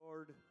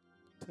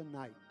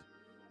tonight.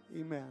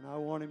 Amen. I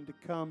want him to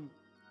come.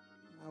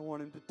 I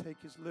want him to take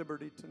his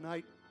liberty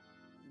tonight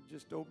and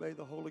just obey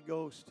the Holy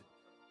Ghost.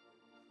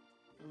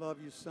 I love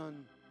you, son,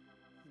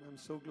 and I'm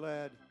so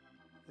glad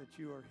that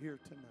you are here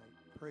tonight.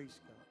 Praise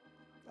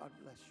God. God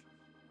bless you.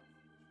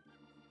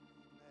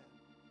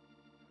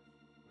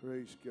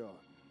 Amen. Praise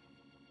God.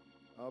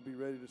 I'll be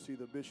ready to see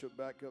the bishop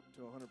back up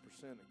to 100%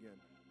 again.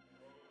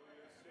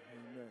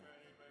 Amen.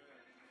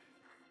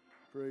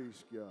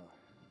 Praise God.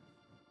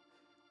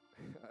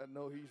 I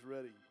know he's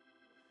ready.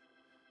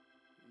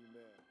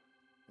 Amen.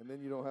 And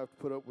then you don't have to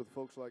put up with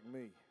folks like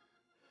me.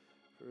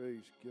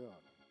 Praise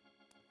God.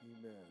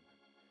 Amen.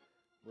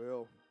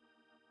 Well,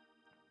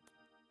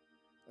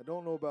 I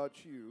don't know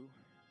about you,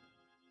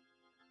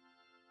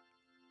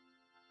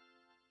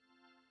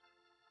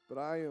 but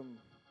I am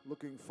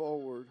looking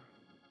forward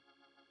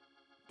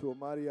to a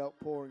mighty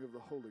outpouring of the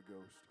Holy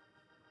Ghost.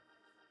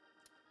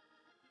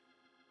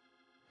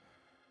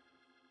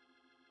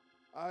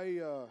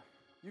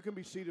 You can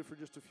be seated for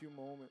just a few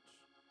moments.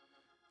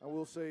 I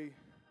will say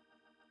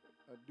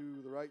I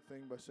do the right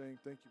thing by saying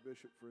thank you,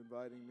 Bishop, for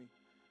inviting me.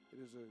 It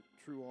is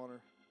a true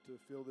honor to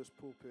fill this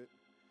pulpit.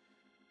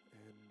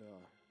 And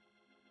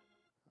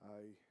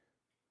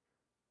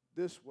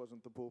this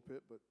wasn't the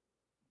pulpit, but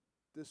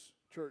this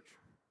church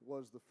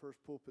was the first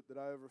pulpit that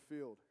I ever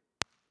filled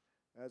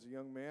as a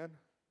young man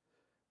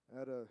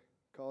at a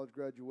college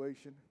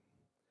graduation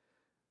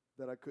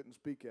that I couldn't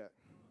speak at.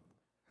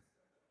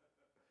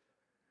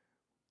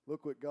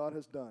 Look what God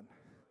has done.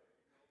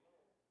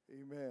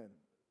 Amen.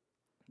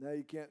 Now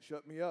you can't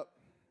shut me up.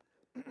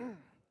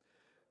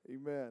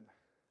 Amen.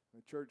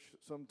 The church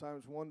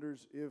sometimes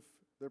wonders if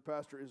their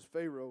pastor is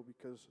Pharaoh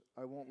because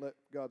I won't let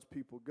God's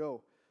people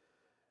go.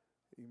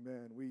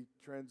 Amen. We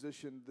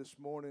transitioned this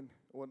morning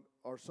on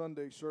our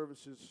Sunday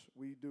services.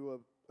 We do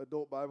a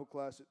adult Bible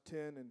class at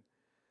 10, and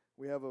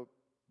we have a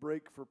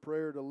break for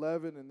prayer at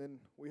 11, and then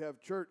we have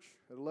church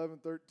at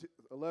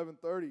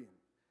 11:30.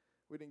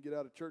 We didn't get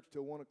out of church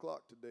till 1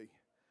 o'clock today.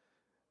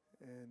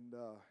 And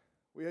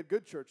we had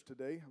good church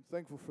today. I'm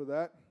thankful for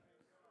that.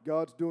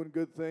 God's doing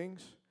good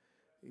things.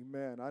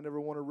 Amen. I never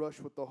want to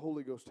rush what the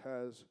Holy Ghost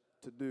has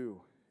to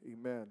do.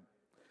 Amen.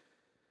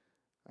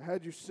 I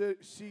had you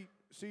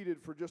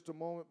seated for just a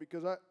moment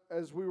because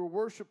as we were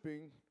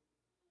worshiping,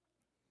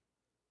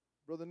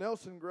 Brother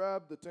Nelson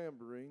grabbed the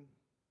tambourine,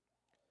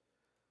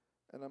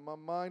 and my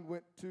mind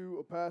went to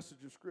a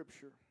passage of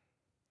Scripture.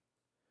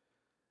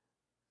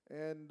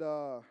 And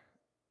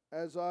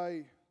as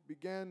I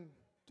began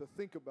to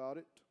think about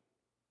it,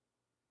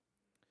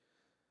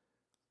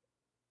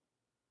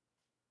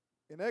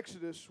 in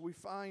Exodus we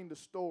find a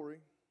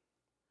story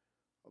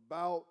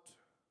about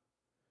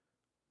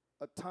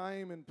a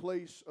time and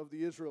place of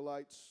the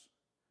Israelites'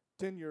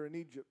 tenure in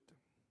Egypt.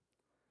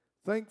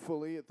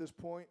 Thankfully, at this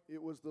point,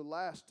 it was the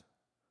last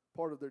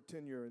part of their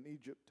tenure in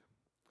Egypt.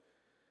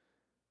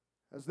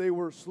 As they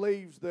were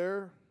slaves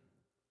there,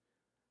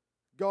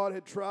 God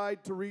had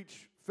tried to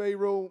reach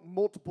Pharaoh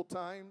multiple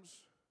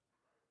times,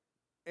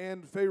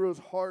 and Pharaoh's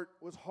heart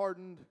was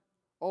hardened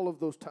all of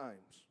those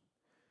times.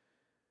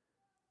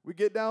 We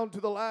get down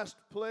to the last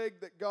plague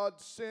that God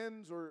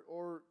sends,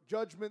 or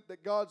judgment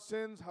that God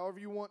sends, however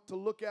you want to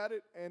look at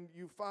it, and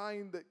you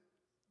find that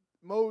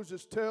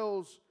Moses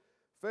tells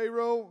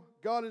Pharaoh,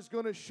 God is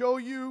going to show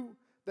you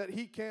that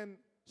he can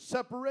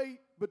separate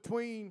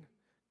between,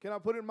 can I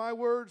put it in my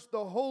words,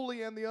 the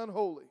holy and the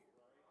unholy.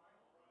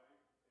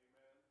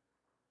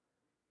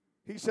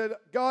 He said,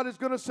 God is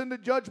going to send a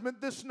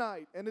judgment this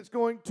night, and it's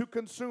going to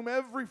consume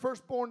every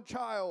firstborn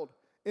child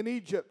in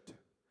Egypt.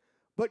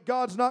 But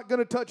God's not going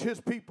to touch his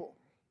people,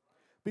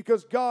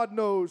 because God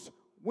knows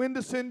when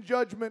to send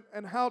judgment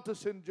and how to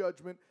send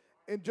judgment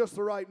in just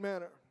the right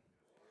manner.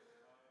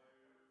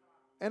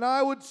 And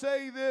I would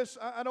say this,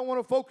 I don't want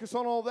to focus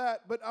on all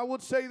that, but I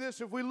would say this,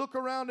 if we look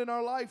around in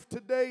our life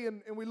today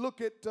and we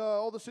look at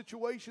all the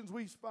situations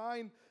we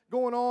find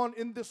going on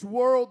in this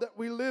world that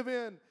we live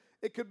in,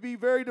 it could be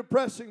very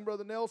depressing,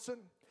 Brother Nelson,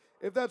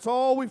 if that's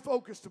all we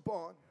focused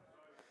upon.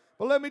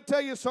 But let me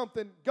tell you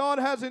something. God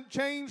hasn't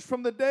changed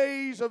from the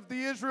days of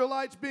the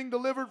Israelites being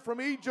delivered from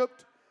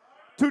Egypt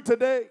to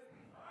today.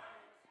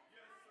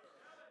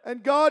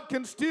 And God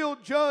can still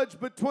judge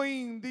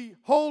between the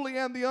holy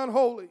and the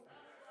unholy.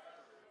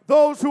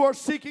 Those who are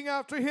seeking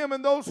after him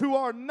and those who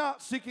are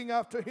not seeking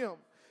after him.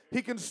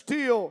 He can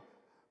still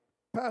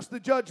pass the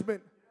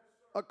judgment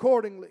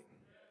accordingly.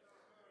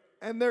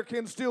 And there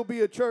can still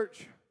be a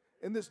church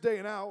in this day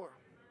and hour.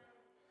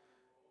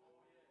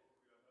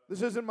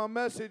 This isn't my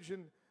message,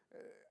 and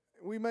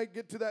we may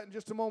get to that in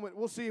just a moment.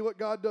 We'll see what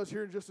God does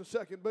here in just a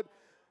second. But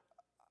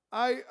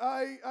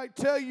I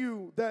tell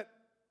you that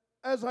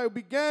as I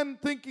began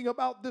thinking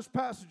about this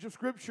passage of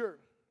Scripture,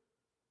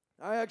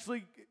 I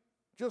actually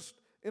just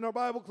in our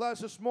Bible class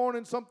this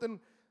morning,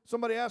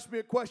 somebody asked me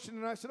a question,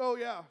 and I said, oh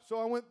yeah. So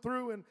I went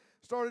through and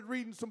started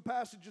reading some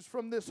passages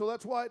from this, so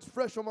that's why it's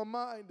fresh on my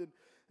mind.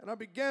 And I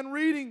began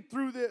reading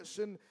through this,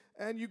 and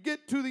you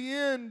get to the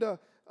end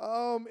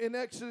in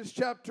Exodus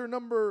chapter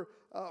number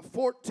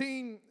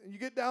 14, you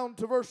get down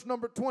to verse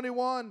number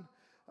 21.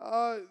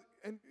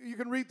 And you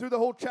can read through the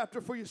whole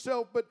chapter for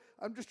yourself, but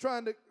I'm just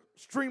trying to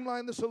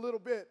streamline this a little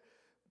bit.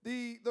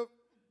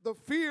 The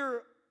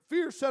fear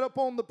set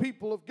upon the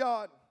people of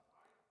God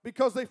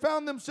because they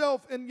found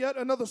themselves in yet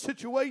another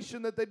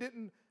situation that they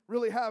didn't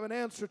really have an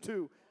answer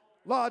to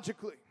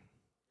logically.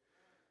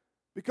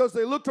 Because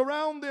they looked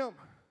around them,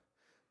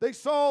 they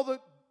saw the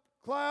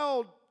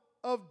cloud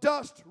of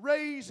dust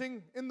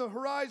raising in the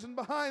horizon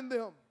behind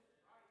them.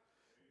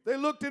 They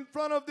looked in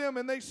front of them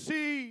and they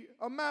see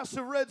a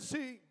massive Red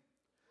Sea.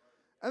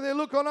 And they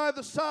look on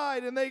either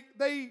side and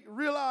they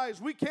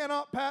realize we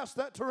cannot pass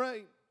that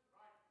terrain.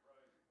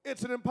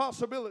 It's an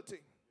impossibility.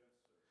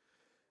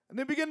 And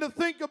they begin to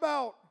think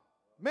about,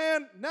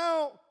 man,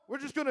 now we're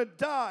just going to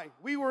die.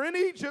 We were in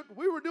Egypt.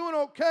 We were doing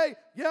okay.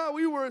 Yeah,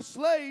 we were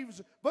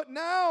slaves. But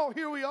now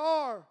here we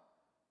are.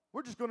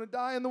 We're just going to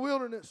die in the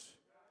wilderness.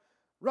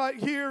 Right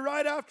here,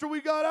 right after we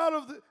got out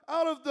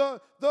of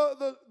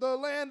the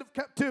land of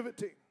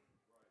captivity.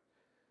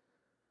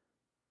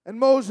 And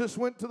Moses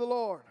went to the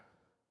Lord.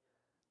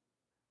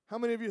 How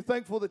many of you are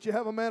thankful that you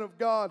have a man of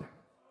God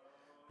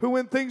who,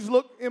 when things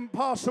look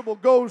impossible,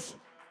 goes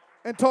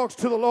and talks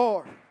to the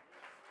Lord,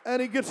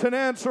 and he gets an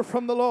answer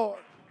from the Lord?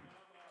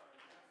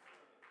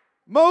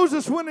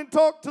 Moses went and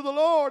talked to the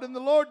Lord, and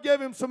the Lord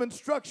gave him some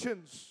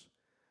instructions.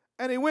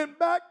 And he went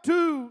back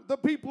to the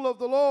people of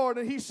the Lord,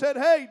 and he said,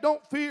 hey,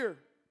 don't fear,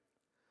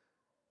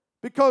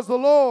 because the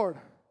Lord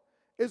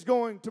is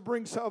going to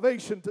bring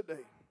salvation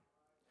today.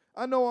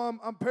 I know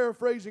I'm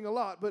paraphrasing a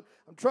lot, but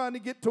I'm trying to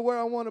get to where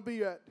I want to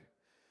be at.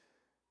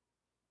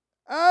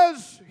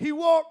 As he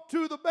walked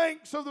to the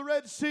banks of the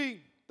Red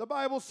Sea, the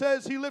Bible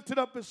says he lifted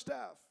up his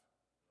staff.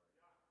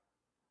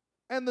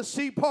 And the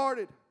sea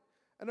parted.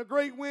 And a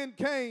great wind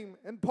came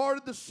and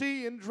parted the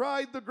sea and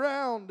dried the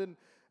ground.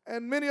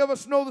 And many of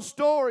us know the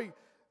story.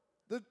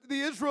 The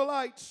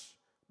Israelites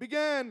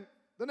began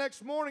the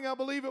next morning, I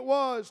believe it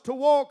was, to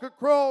walk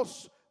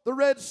across the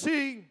Red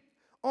Sea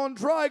on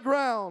dry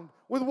ground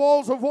with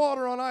walls of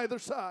water on either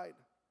side.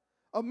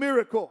 A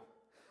miracle.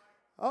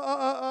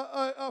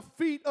 A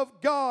feat of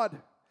God,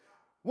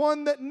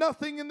 one that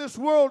nothing in this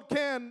world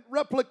can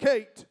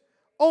replicate.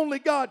 Only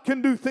God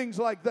can do things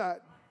like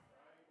that.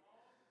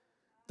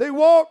 They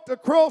walked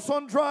across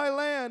on dry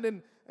land,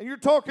 and you're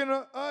talking.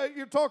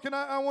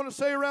 I want to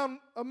say around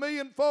 1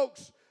 million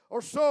folks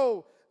or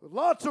so.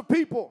 Lots of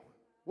people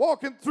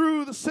walking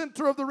through the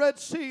center of the Red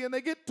Sea, and they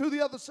get to the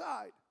other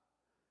side.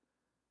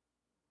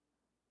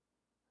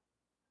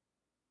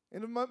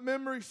 And if my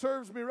memory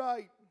serves me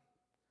right,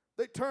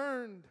 they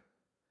turned.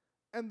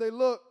 And they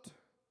looked,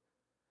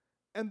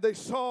 and they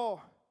saw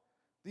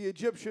the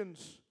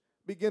Egyptians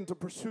begin to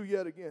pursue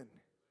yet again.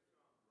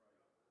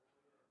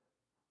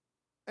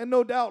 And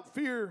no doubt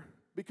fear,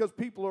 because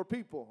people are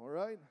people, all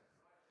right?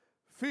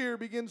 Fear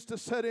begins to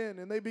set in,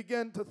 and they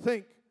begin to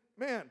think,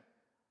 man,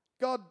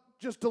 God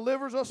just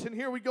delivers us, and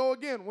here we go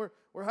again. We're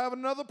having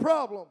another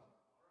problem.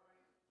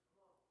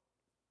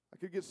 I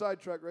could get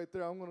sidetracked right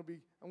there. I'm going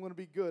to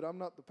be good. I'm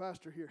not the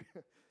pastor here.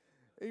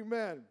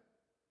 Amen.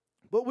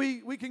 But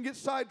we can get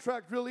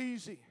sidetracked real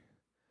easy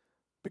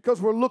because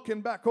we're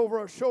looking back over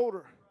our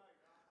shoulder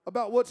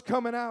about what's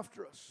coming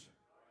after us.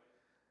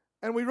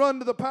 And we run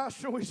to the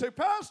pastor and we say,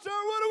 Pastor,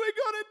 what are we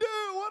going to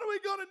do? What are we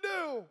going to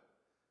do?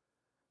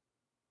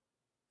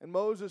 And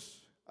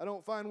Moses, I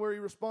don't find where he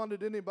responded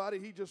to anybody.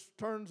 He just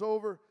turns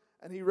over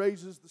and he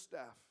raises the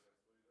staff.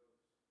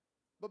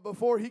 But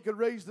before he could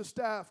raise the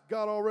staff,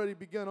 God already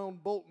began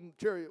unbolting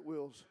chariot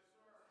wheels.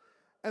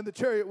 And the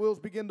chariot wheels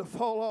began to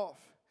fall off.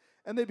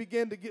 And they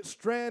began to get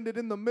stranded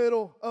in the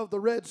middle of the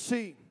Red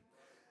Sea.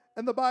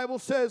 And the Bible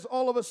says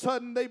all of a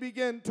sudden they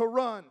began to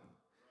run,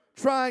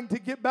 trying to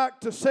get back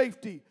to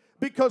safety,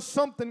 because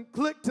something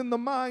clicked in the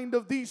mind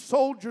of these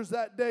soldiers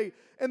that day.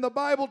 And the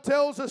Bible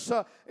tells us,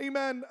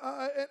 amen,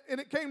 and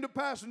it came to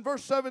pass in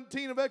verse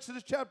 17 of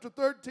Exodus chapter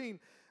 13.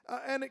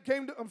 And it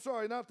came to, I'm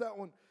sorry, not that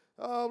one.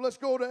 Let's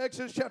go to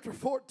Exodus chapter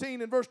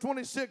 14 and verse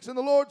 26. And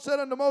the Lord said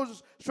unto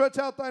Moses, stretch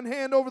out thine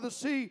hand over the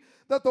sea,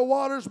 that the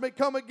waters may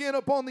come again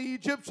upon the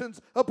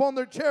Egyptians, upon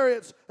their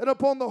chariots, and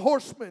upon the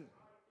horsemen.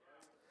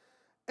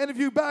 And if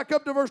you back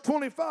up to verse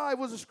 25,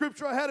 was the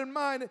scripture I had in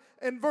mind.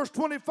 In verse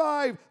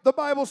 25, the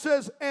Bible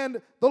says,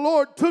 and the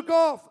Lord took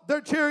off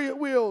their chariot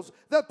wheels,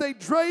 that they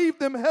drave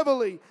them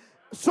heavily,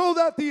 so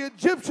that the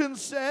Egyptians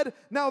said,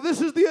 now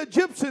this is the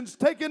Egyptians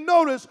taking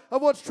notice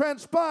of what's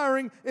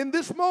transpiring in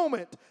this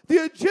moment.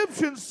 The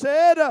Egyptians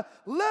said,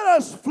 let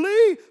us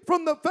flee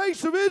from the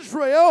face of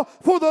Israel,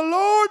 for the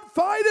Lord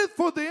fighteth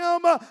for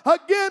them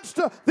against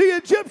the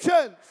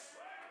Egyptians.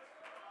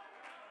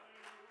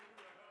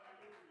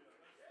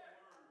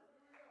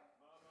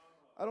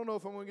 I don't know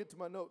if I'm going to get to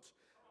my notes.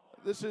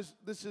 This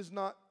is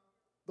not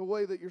the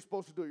way that you're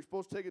supposed to do it. You're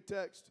supposed to take a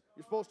text.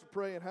 You're supposed to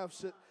pray and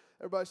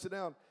everybody sit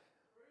down.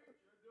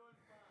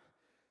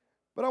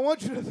 But I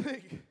want you to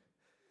think,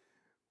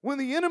 when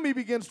the enemy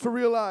begins to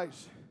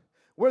realize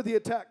where the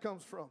attack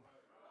comes from,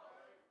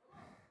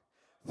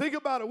 think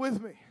about it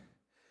with me.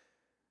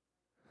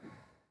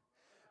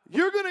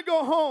 You're going to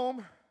go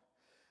home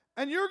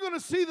And you're going to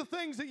see the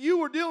things that you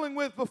were dealing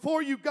with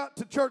before you got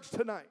to church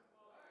tonight.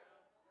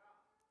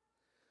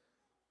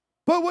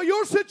 But what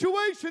your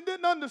situation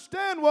didn't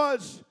understand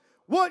was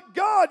what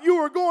God you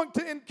were going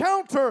to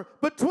encounter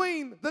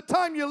between the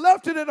time you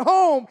left it at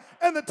home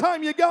and the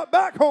time you got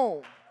back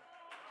home.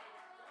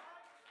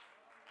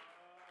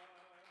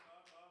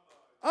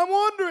 I'm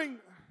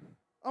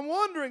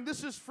wondering,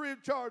 this is free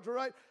of charge, all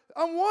right?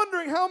 I'm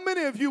wondering how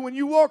many of you, when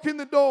you walk in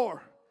the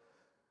door,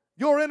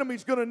 your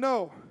enemy's going to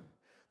know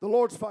the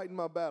Lord's fighting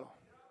my battle.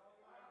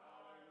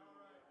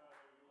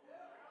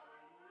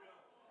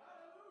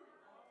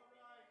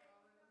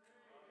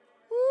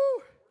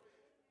 Woo.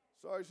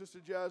 Sorry, Sister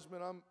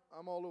Jasmine,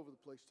 I'm all over the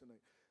place tonight.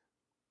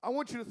 I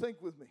want you to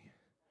think with me.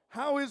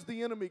 How is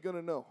the enemy going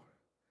to know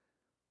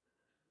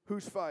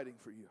who's fighting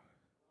for you?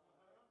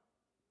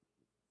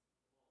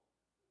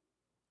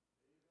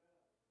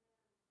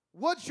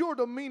 What's your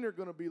demeanor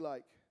going to be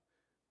like?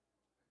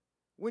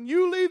 When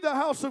you leave the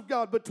house of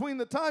God, between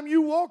the time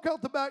you walk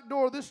out the back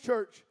door of this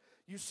church,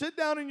 you sit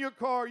down in your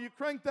car, you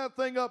crank that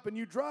thing up, and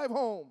you drive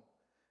home,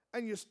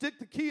 and you stick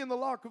the key in the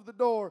lock of the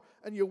door,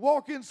 and you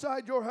walk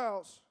inside your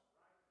house,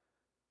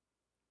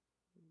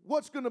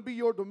 what's going to be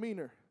your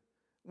demeanor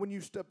when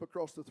you step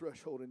across the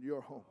threshold into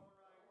your home?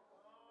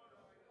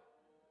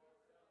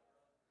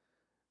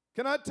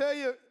 Can I tell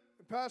you,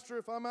 Pastor,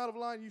 if I'm out of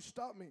line, you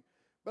stop me.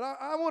 But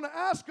I want to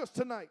ask us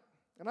tonight,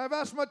 and I've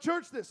asked my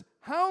church this,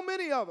 how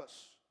many of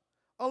us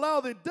allow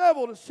the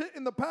devil to sit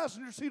in the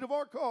passenger seat of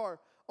our car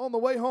on the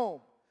way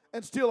home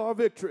and steal our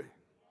victory?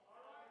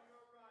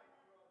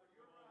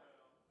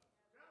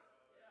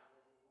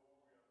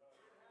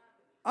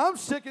 I'm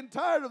sick and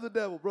tired of the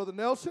devil, Brother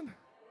Nelson.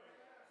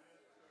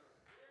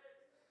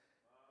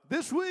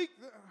 This week,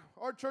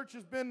 our church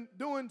has been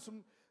doing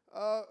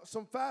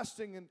some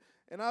fasting,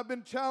 and I've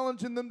been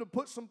challenging them to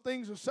put some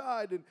things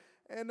aside,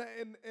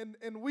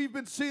 and we've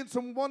been seeing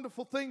some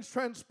wonderful things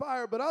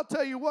transpire. But I'll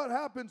tell you what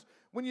happens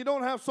when you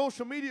don't have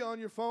social media on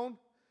your phone.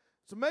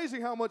 It's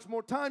amazing how much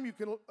more time you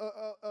can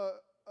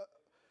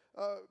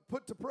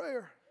put to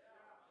prayer.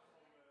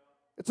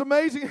 It's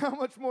amazing how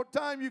much more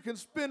time you can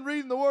spend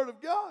reading the Word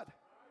of God.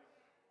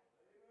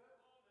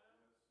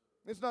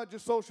 It's not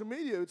just social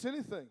media, it's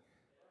anything.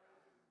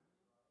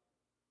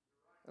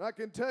 And I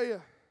can tell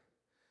you,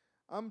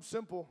 I'm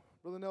simple,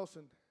 Brother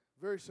Nelson,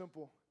 very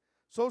simple.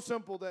 So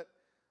simple that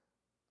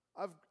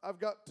I've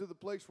got to the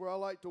place where I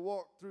like to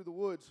walk through the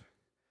woods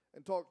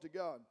and talk to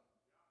God.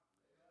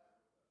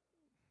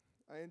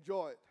 I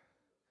enjoy it.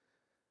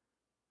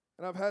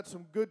 And I've had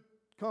some good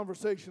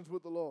conversations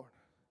with the Lord.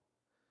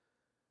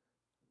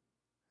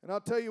 And I'll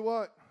tell you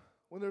what,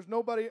 when there's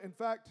nobody, in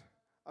fact,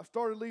 I've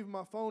started leaving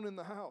my phone in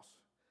the house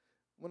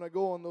when I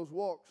go on those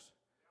walks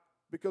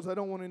because I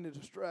don't want any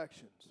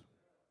distractions.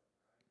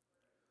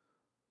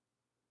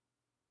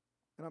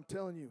 And I'm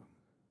telling you,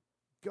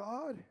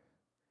 God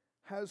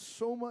has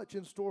so much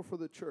in store for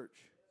the church.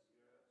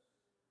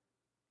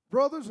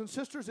 Brothers and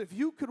sisters, if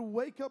you could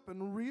wake up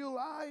and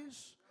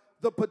realize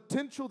the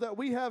potential that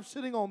we have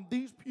sitting on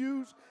these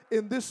pews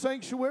in this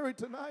sanctuary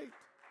tonight.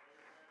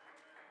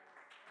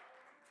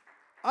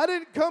 I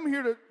didn't come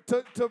here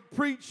to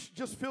preach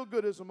just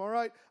feel-goodism, all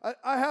right?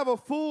 I have a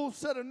full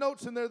set of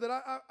notes in there that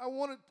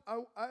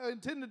I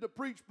intended to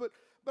preach, but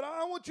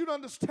I want you to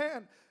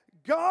understand,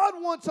 God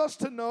wants us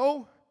to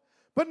know,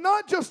 but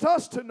not just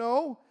us to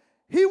know,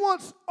 He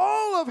wants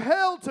all of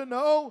hell to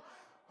know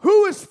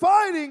who is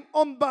fighting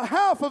on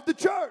behalf of the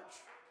church.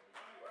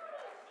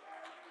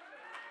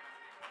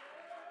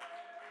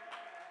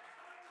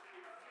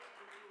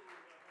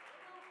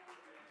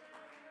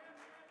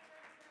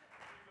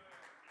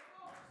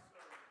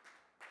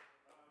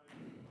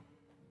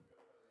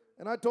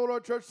 And I told our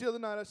church the other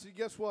night, I said,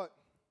 guess what?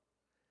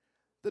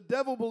 The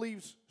devil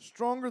believes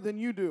stronger than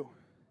you do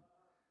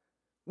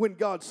when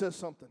God says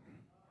something.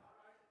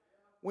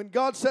 When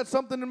God sets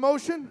something in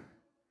motion,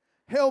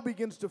 hell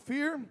begins to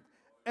fear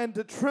and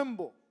to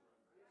tremble.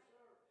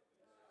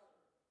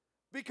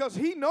 Because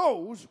he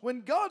knows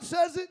when God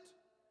says it,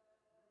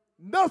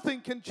 nothing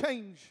can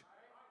change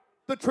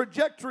the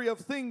trajectory of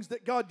things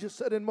that God just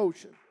set in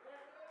motion.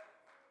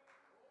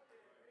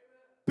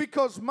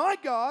 Because my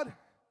God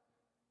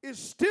is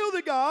still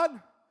the God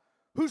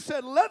who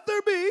said, let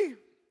there be,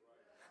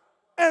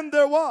 and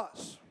there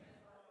was.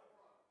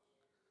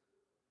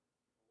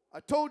 I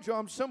told you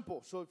I'm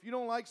simple, so if you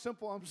don't like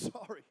simple, I'm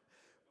sorry.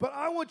 But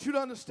I want you to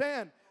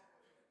understand,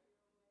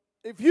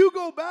 if you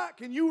go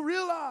back and you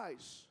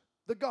realize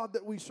the God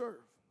that we serve,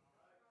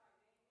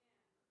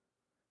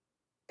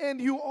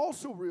 and you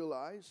also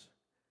realize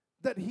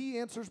that He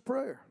answers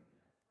prayer,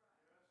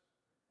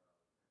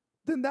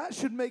 then that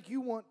should make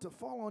you want to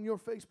fall on your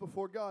face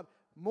before God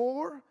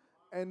more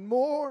and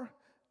more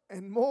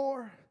and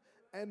more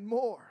and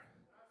more.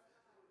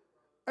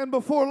 And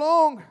before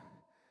long,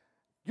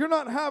 you're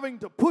not having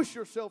to push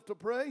yourself to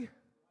pray.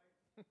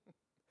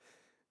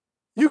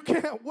 You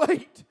can't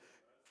wait.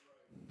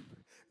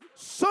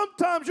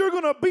 Sometimes you're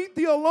going to beat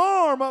the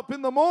alarm up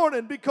in the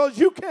morning because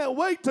you can't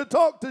wait to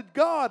talk to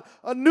God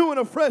anew and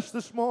afresh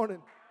this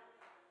morning.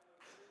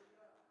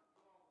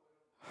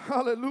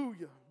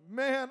 Hallelujah.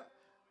 Man,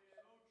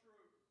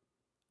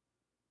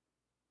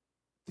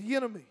 the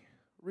enemy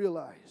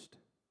realized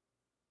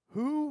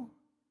who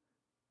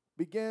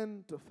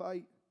began to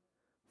fight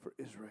for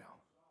Israel.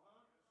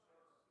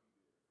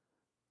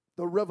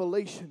 The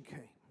revelation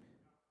came,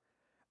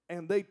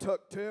 and they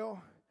tucked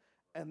tail,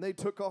 and they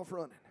took off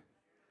running.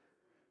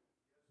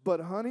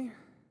 But honey,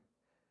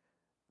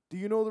 do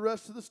you know the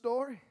rest of the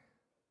story?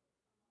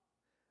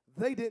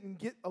 They didn't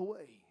get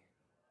away.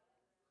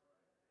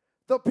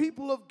 The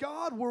people of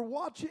God were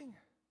watching,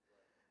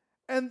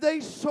 and they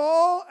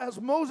saw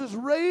as Moses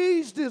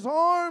raised his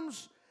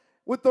arms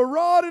with the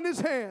rod in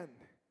his hand,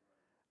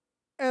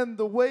 and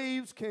the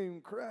waves came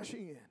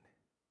crashing in.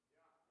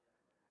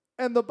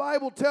 And the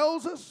Bible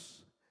tells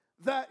us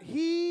that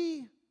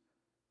he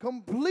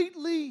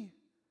completely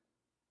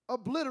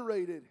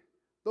obliterated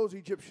those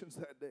Egyptians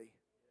that day.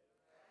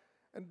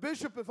 And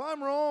Bishop, if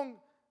I'm wrong,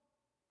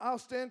 I'll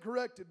stand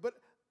corrected. But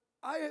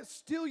I have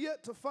still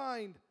yet to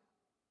find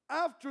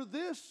after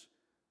this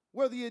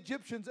where the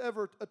Egyptians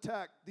ever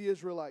attacked the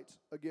Israelites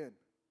again.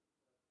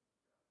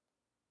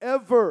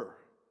 Ever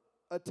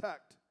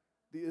attacked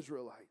the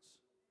Israelites.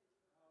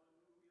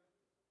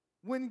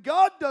 When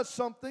God does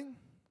something,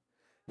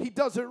 He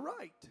does it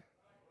right.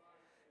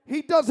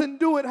 He doesn't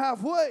do it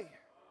halfway.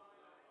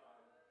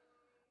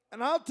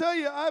 And I'll tell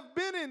you, I've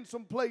been in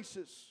some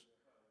places,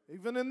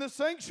 even in this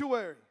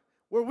sanctuary,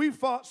 where we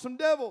fought some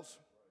devils.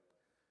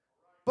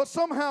 But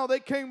somehow they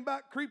came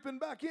back, creeping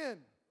back in.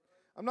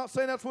 I'm not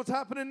saying that's what's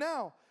happening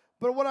now.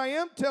 But what I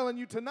am telling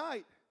you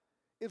tonight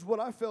is what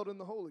I felt in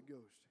the Holy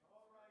Ghost.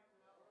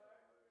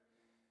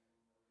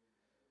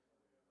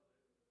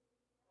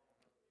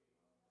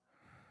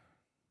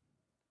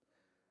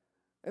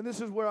 And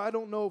this is where I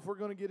don't know if we're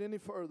going to get any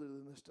further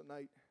than this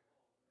tonight.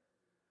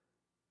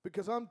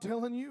 Because I'm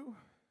telling you,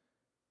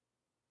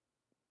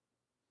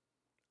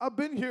 I've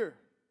been here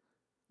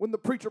when the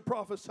preacher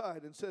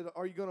prophesied and said,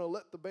 "Are you going to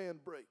let the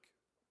band break?"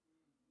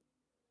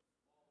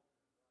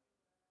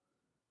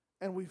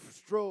 And we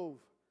strove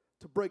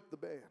to break the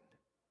band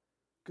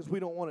because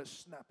we don't want it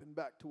snapping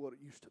back to what it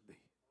used to be.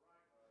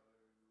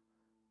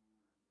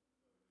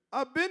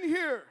 I've been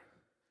here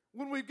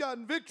when we've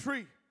gotten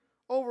victory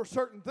over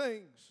certain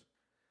things.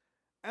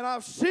 And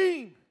I've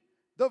seen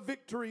the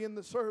victory in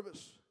the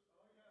service.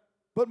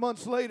 But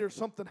months later,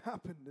 something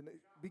happened and it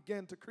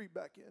began to creep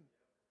back in.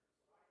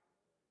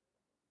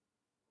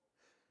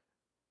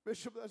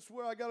 Bishop, that's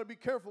where I got to be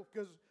careful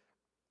because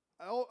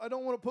I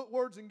don't want to put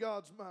words in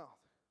God's mouth.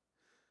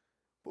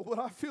 But what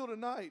I feel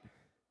tonight,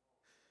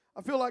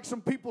 I feel like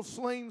some people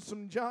slain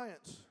some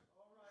giants.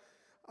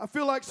 I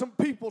feel like some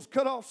people's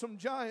cut off some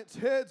giants'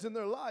 heads in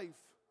their life.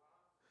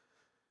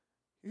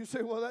 You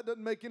say, well, that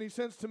doesn't make any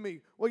sense to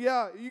me. Well,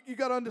 yeah, you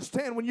got to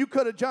understand, when you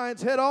cut a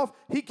giant's head off,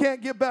 he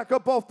can't get back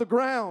up off the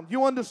ground.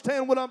 You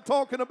understand what I'm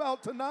talking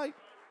about tonight?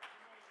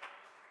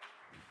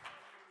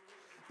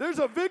 There's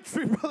a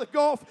victory, Brother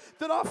Goff,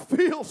 that I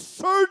feel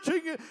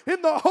surging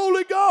in the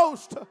Holy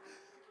Ghost.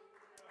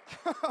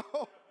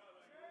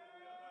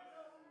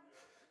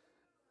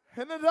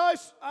 And then I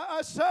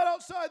sat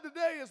outside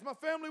today as my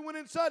family went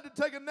inside to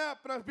take a nap,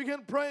 and I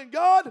began praying,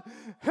 God,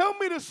 help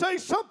me to say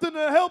something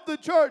to help the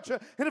church. And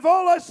if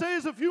all I say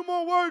is a few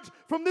more words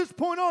from this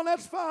point on,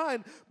 that's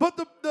fine. But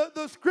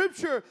the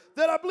scripture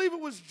that I believe it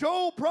was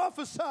Joel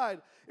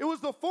prophesied, it was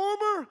the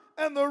former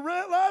and the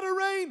latter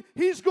rain.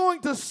 He's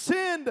going to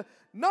send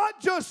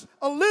not just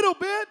a little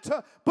bit,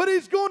 but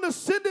He's going to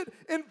send it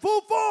in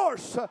full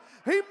force.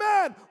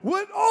 Amen.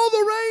 With all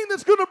the rain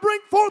that's going to bring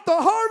forth the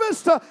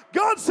harvest,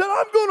 God said,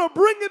 I'm going to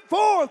bring it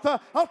forth.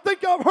 I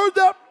think I've heard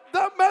that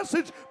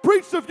message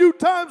preached a few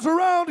times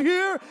around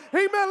here.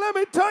 Amen. Let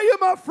me tell you,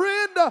 my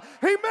friend,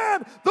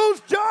 amen, those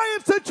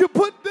giants that you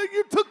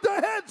took their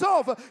heads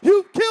off,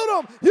 you killed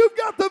them, you've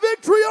got the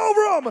victory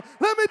over them.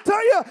 Let me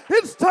tell you,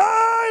 it's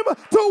time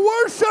to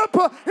worship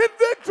in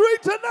victory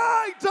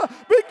tonight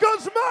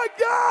because my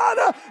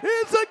God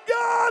is a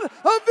God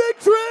of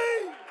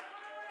victory.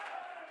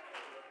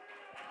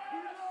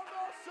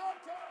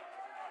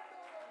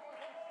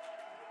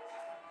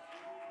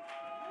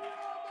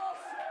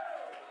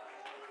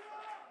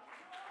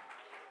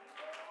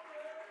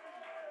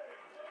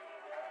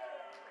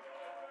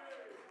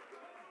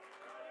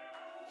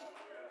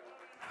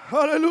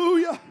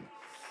 Hallelujah.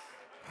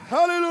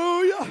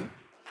 Hallelujah.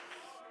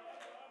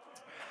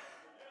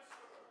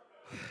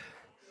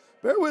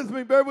 Bear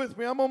with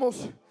me. I'm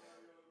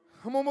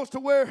almost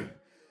aware.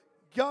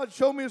 God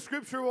showed me a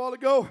scripture a while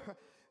ago,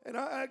 and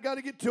I got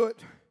to get to it.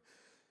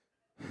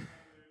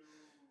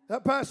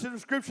 That passage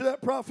of scripture,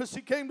 that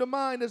prophecy came to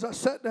mind as I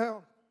sat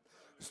down,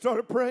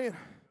 started praying,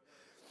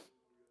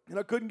 and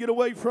I couldn't get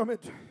away from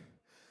it.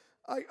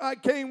 I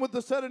came with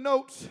a set of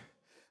notes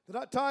that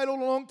I titled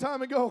a long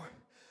time ago,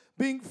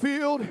 Being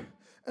Filled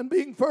and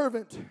Being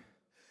Fervent.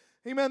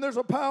 Amen. There's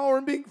a power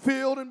in being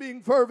filled and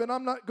being fervent.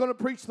 I'm not going to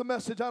preach the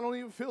message. I don't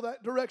even feel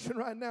that direction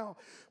right now.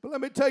 But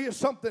let me tell you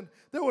something.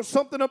 There was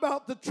something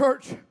about the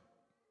church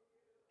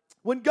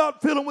when God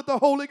filled them with the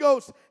Holy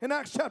Ghost in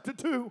Acts chapter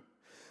 2.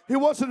 It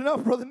wasn't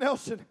enough, Brother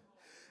Nelson.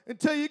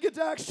 until you get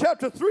to Acts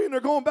chapter 3 and they're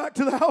going back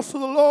to the house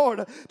of the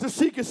Lord to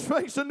seek His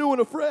face anew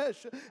and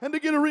afresh and to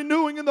get a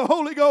renewing in the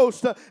Holy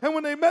Ghost. And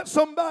when they met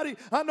somebody,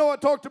 I know I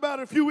talked about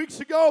it a few weeks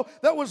ago,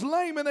 that was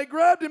lame, and they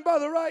grabbed him by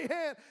the right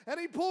hand and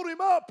he pulled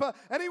him up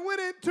and he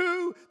went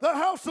into the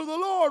house of the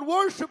Lord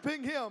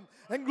worshiping Him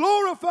and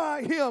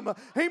glorifying Him.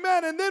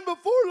 Amen. And then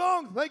before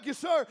long, thank you,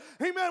 sir.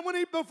 Amen.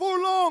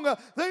 Before long,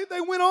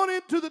 they went on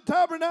into the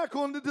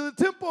tabernacle and into the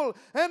temple,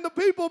 and the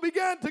people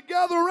began to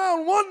gather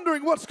around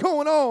wondering what's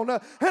going on.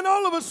 And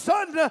all of a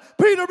sudden,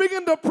 Peter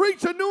began to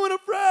preach anew and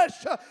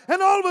afresh.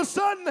 And all of a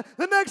sudden,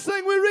 the next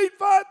thing we read,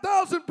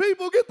 5,000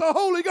 people get the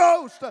Holy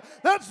Ghost.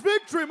 That's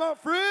victory, my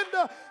friend.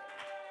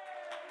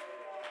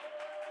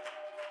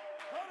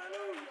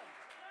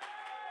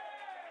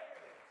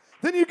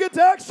 Then you get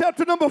to Acts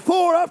chapter number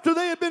 4, after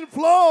they had been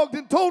flogged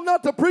and told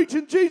not to preach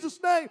in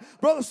Jesus' name,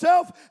 Brother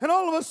Self, and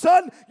all of a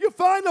sudden you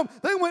find them,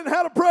 they went and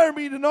had a prayer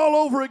meeting all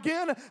over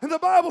again, and the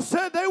Bible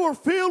said they were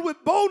filled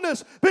with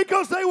boldness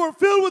because they were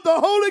filled with the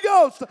Holy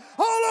Ghost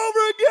all over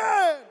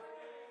again.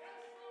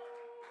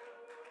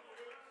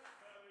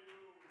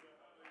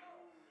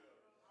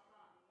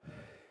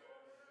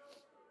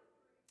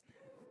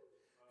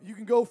 You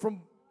can go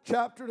from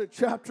chapter to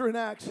chapter in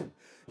Acts.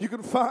 You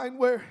can find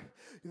where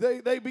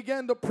they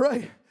began to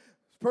pray.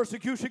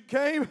 Persecution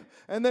came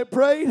and they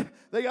prayed.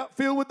 They got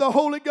filled with the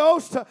Holy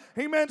Ghost.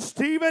 Amen.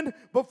 Stephen,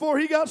 before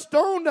he got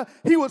stoned,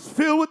 he was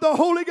filled with the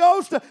Holy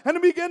Ghost and he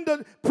began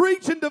to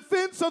preach in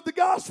defense of the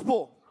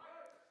gospel.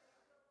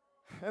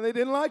 And they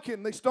didn't like it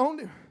and they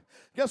stoned him.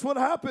 Guess what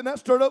happened? That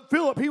stirred up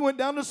Philip. He went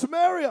down to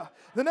Samaria.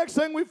 The next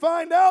thing we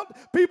find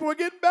out, people are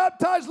getting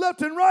baptized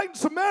left and right in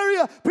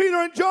Samaria. Peter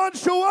and John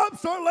show up,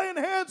 start laying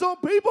hands on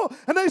people,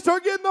 and they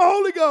start getting the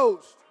Holy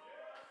Ghost.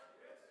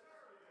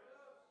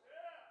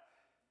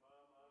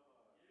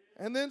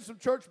 And then some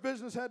church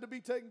business had to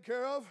be taken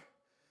care of.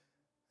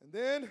 And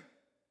then,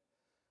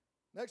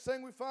 next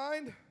thing we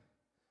find,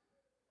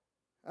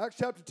 Acts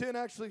chapter 10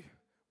 actually,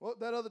 well,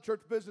 that other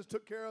church business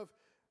took care of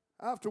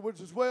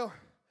afterwards as well.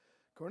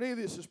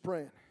 Cornelius is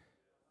praying.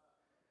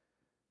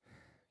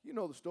 You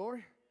know the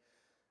story.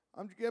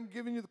 I'm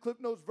giving you the Cliff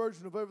Notes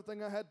version of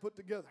everything I had put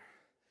together.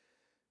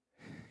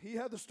 He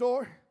had the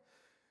story.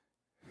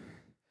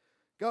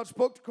 God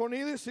spoke to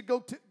Cornelius, said, go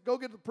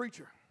get the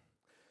preacher.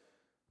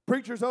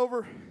 Preacher's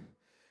over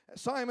at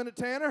Simon and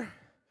Tanner.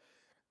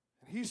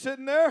 He's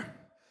sitting there,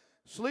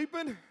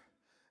 sleeping,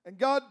 and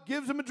God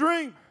gives him a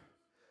dream.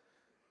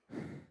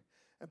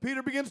 And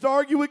Peter begins to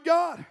argue with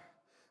God.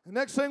 The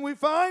next thing we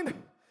find,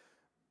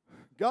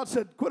 God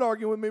said, quit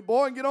arguing with me,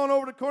 boy, and get on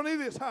over to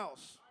Cornelius'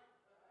 house.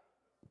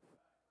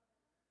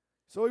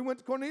 So he went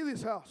to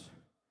Cornelius' house,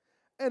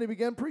 and he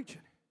began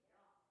preaching.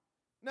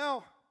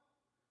 Now,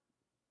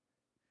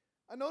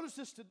 I noticed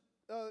this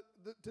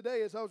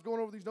today as I was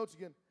going over these notes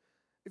again.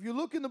 If you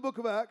look in the book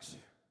of Acts,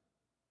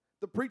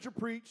 the preacher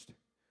preached.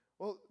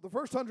 Well, the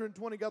first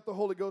 120 got the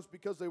Holy Ghost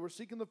because they were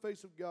seeking the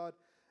face of God.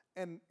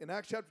 And in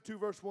Acts chapter 2,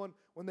 verse 1,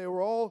 when they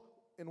were all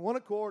in one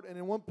accord and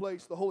in one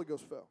place, the Holy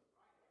Ghost fell.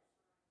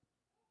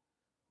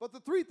 But the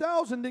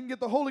 3,000 didn't get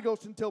the Holy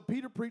Ghost until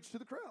Peter preached to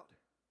the crowd.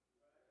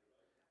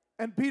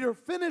 And Peter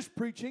finished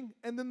preaching,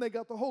 and then they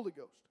got the Holy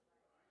Ghost,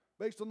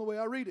 based on the way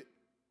I read it.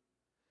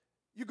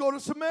 You go to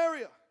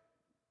Samaria.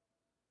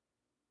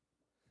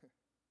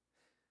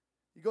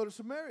 You go to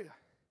Samaria.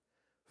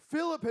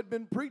 Philip had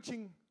been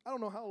preaching, I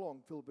don't know how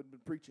long Philip had been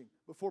preaching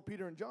before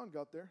Peter and John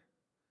got there.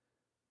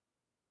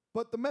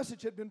 But the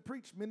message had been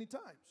preached many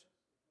times.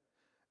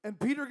 And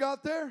Peter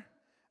got there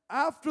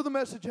after the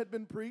message had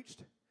been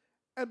preached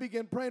and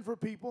began praying for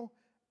people,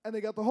 and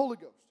they got the Holy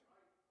Ghost.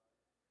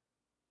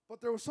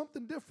 But there was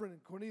something different in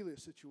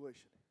Cornelius'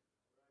 situation.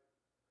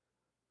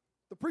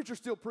 The preacher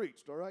still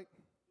preached, all right?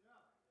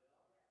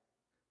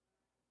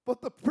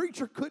 But the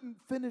preacher couldn't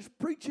finish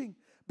preaching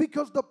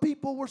because the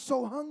people were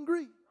so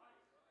hungry.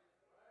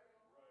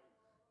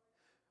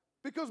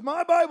 Because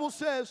my Bible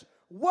says,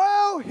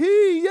 while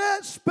he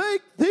yet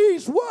spake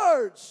these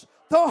words,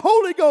 the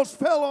Holy Ghost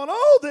fell on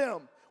all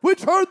them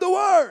which heard the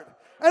word.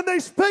 And they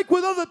spake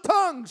with other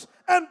tongues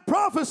and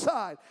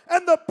prophesied.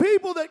 And the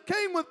people that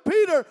came with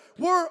Peter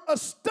were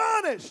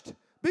astonished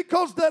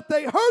because that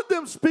they heard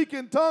them speak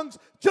in tongues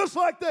just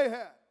like they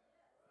had.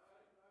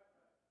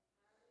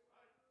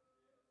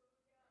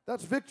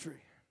 That's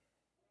victory.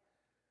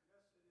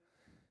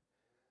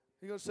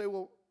 You're going to say,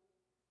 well,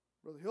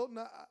 Brother Hilton,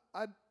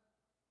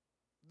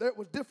 there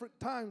was different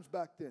times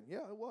back then.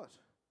 Yeah, it was.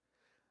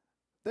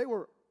 They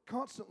were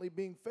constantly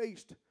being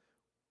faced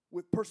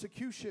with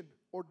persecution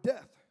or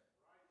death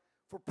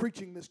for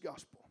preaching this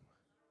gospel.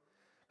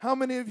 How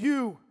many of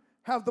you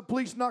have the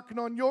police knocking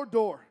on your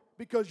door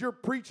because you're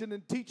preaching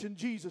and teaching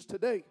Jesus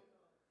today?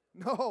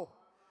 No.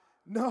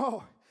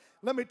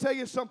 Let me tell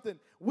you something.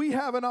 We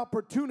have an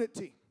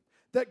opportunity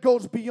that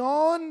goes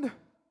beyond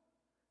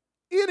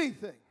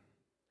anything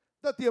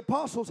that the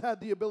apostles had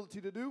the ability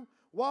to do.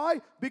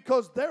 Why?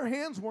 Because their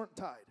hands weren't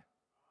tied.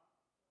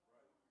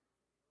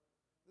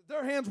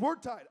 Their hands were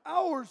tied.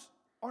 Ours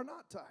are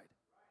not tied.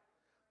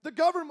 The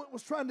government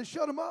was trying to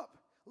shut them up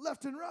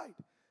left and right.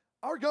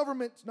 Our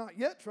government's not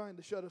yet trying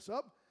to shut us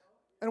up.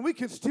 And we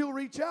can still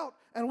reach out,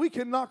 and we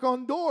can knock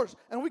on doors,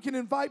 and we can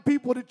invite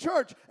people to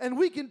church, and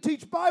we can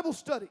teach Bible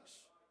studies.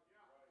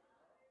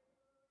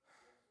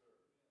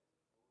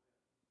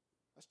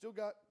 I still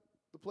got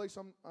the place.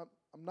 I'm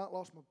not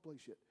lost my place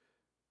yet.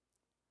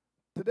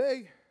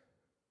 Today,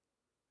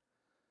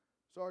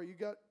 sorry, you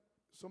got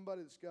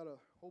somebody that's got a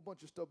whole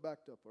bunch of stuff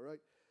backed up, all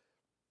right?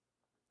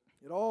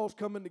 It all's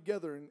coming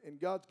together, and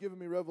God's given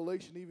me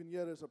revelation even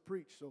yet as I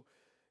preach. So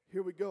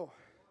here we go.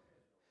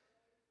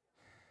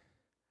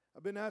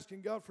 I've been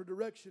asking God for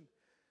direction.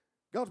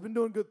 God's been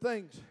doing good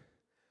things.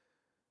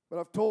 But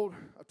I've told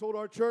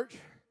our church,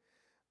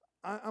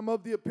 I'm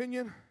of the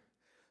opinion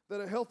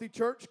that a healthy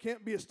church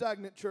can't be a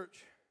stagnant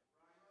church.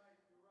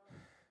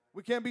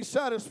 We can't be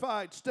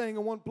satisfied staying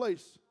in one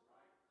place.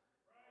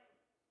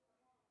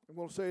 I'm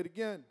going to say it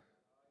again.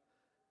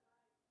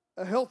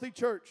 A healthy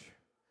church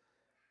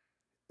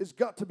has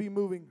got to be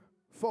moving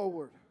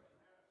forward.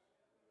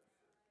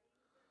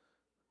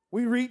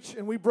 We reach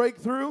and we break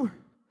through,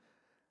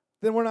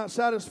 then we're not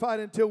satisfied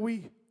until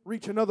we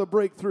reach another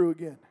breakthrough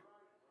again.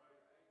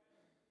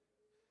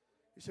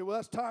 You say, well,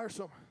 that's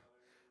tiresome.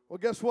 Well,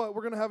 guess what?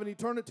 We're going to have an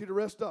eternity to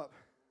rest up.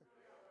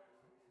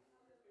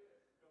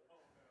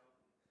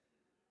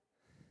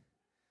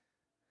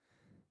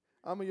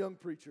 I'm a young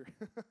preacher.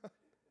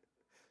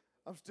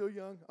 I'm still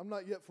young. I'm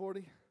not yet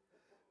 40.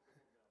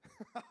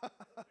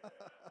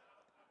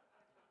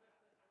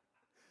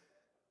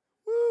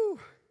 Woo!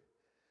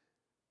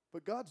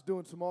 But God's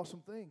doing some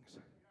awesome things.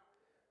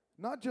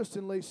 Not just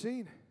in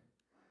Lacine,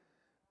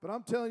 but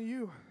I'm telling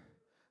you,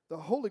 the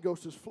Holy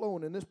Ghost is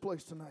flowing in this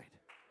place tonight.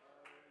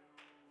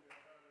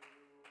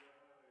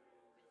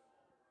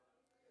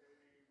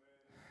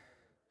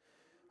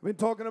 I've been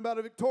talking about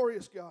a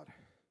victorious God.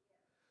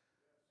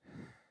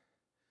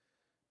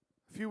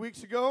 A few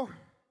weeks ago,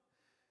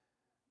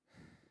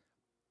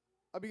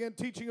 I began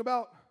teaching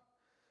about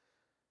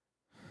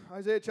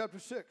Isaiah chapter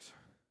 6.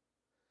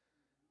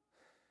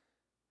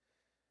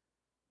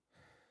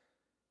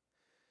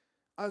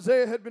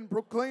 Isaiah had been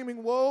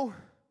proclaiming, woe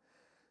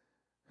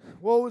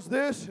is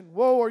this, and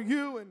woe are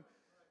you, and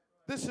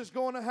this is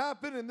going to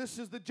happen, and this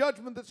is the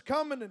judgment that's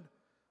coming. And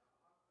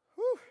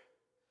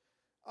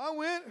I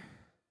went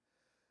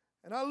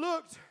and I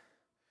looked.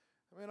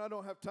 I mean, I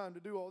don't have time to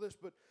do all this,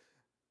 but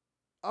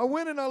I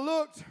went and I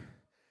looked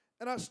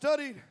and I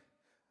studied.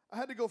 I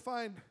had to go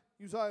find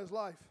Uzziah's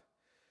life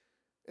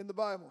in the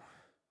Bible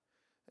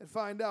and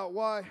find out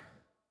why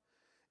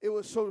it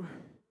was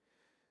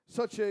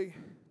such a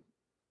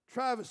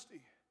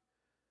travesty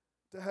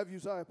to have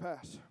Uzziah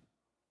pass.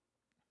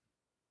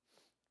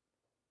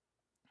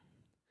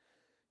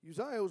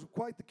 Uzziah was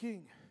quite the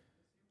king.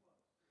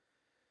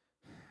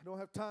 I don't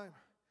have time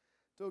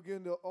to get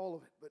into all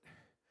of it, but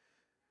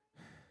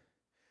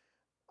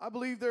I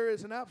believe there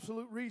is an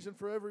absolute reason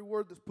for every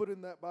word that's put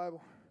in that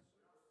Bible.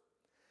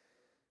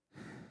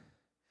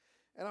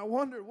 And I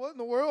wondered, what in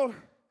the world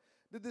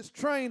did this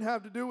train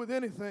have to do with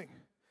anything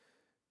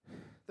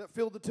that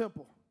filled the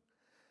temple?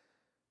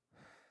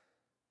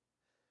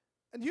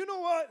 And you know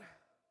what?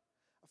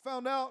 I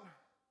found out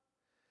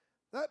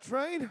that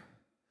train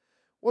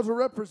was a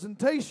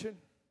representation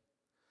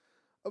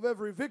of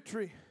every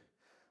victory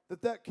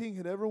that king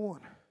had ever won.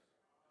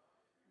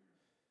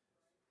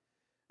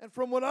 And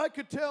from what I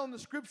could tell in the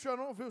scripture, I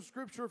don't know if it was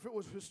scripture or if it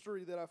was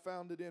history that I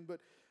found it in,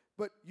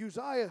 but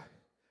Uzziah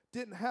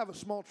didn't have a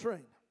small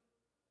train.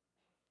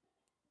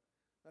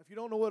 Now, if you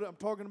don't know what I'm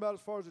talking about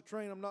as far as a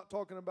train, I'm not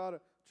talking about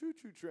a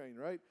choo-choo train,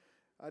 right?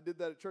 I did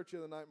that at church the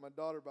other night. My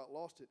daughter about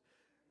lost it.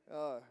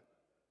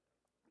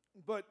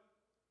 But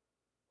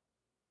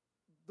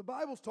the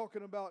Bible's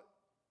talking about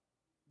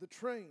the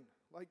train,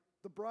 like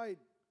the bride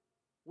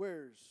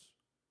wears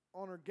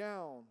on her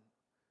gown,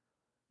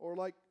 or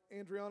like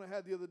Andriana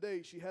had the other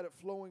day, she had it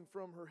flowing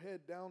from her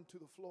head down to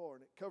the floor,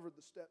 and it covered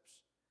the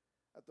steps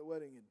at the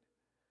wedding. And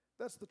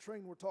that's the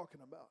train we're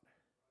talking about.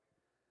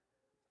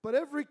 But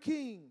every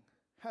king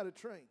had a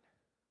train.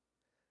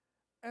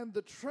 And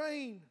the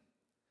train,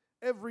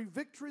 every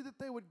victory that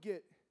they would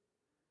get,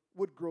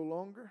 would grow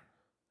longer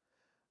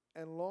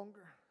and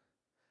longer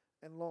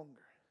and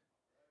longer.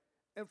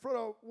 And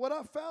for what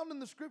I found in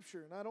the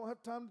scripture, and I don't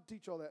have time to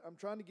teach all that, I'm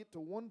trying to get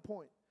to one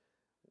point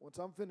once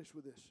I'm finished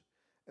with this.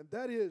 And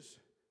that is,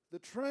 the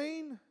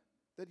train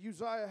that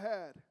Uzziah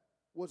had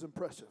was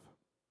impressive.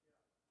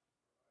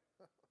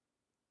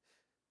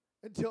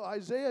 Until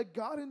Isaiah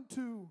got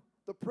into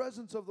the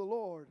presence of the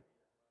Lord,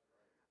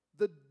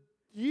 the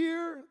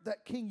year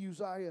that King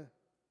Uzziah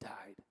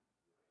died.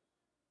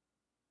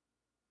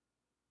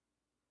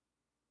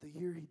 The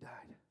year he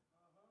died.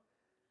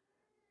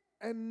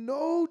 And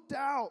no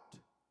doubt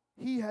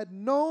he had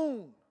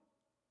known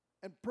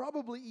and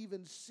probably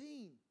even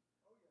seen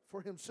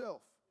for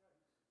himself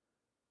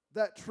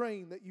that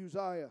train that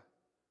Uzziah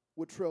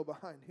would trail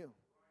behind him.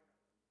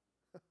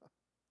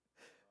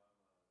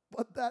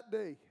 But that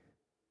day,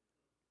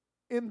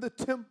 in the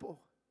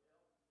temple,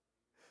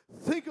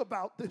 think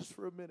about this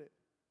for a minute.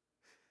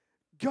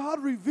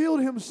 God revealed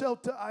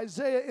himself to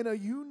Isaiah in a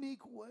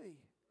unique way.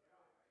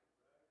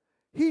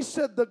 He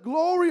said, the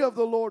glory of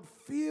the Lord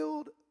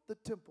filled the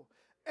temple,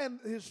 and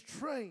his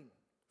train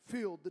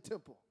filled the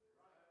temple.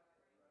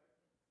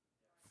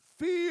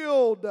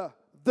 Filled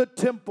the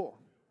temple.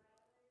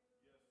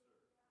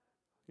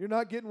 You're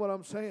not getting what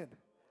I'm saying.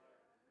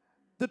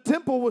 The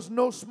temple was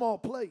no small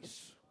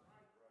place.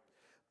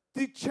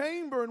 The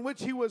chamber in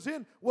which he was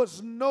in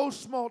was no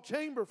small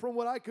chamber from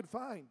what I could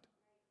find.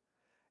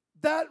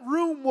 That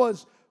room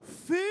was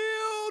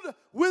filled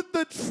with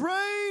the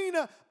train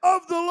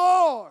of the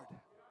Lord.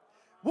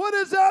 What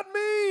does that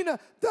mean?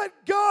 That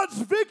God's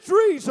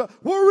victories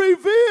were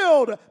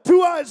revealed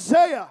to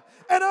Isaiah.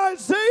 And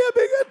Isaiah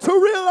began to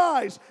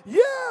realize,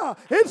 yeah,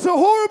 it's a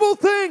horrible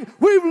thing.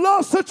 We've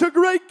lost such a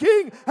great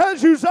king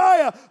as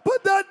Uzziah.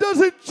 But that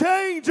doesn't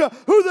change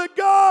who the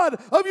God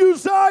of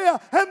Uzziah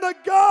and the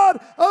God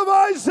of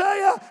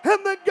Isaiah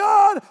and the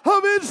God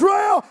of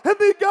Israel and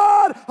the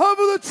God of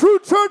the true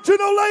church in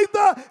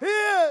Olathe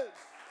is.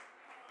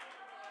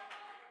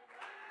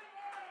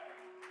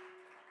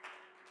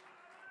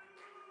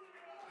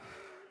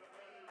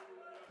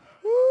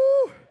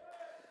 Woo.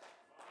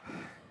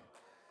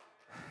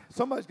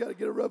 Somebody's got to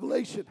get a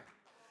revelation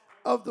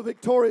of the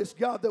victorious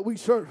God that we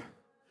serve.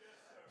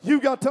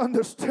 You got to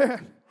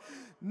understand,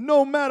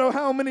 no matter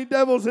how many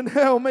devils in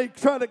hell may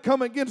try to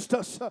come against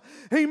us,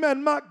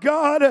 amen, my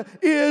God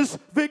is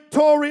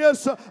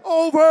victorious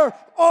over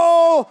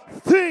all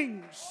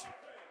things.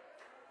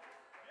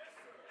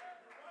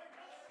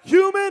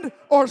 Human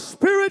or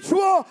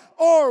spiritual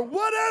or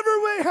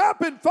whatever may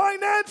happen,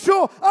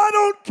 financial, I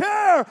don't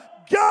care.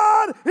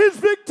 God is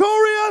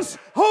victorious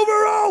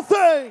over all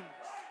things.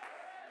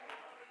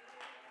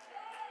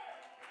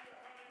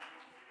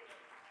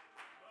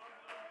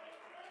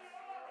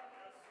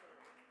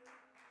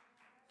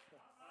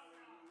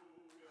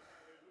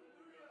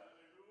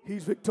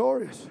 He's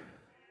victorious.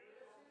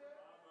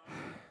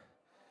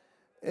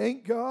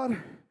 Ain't God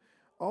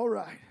all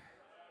right?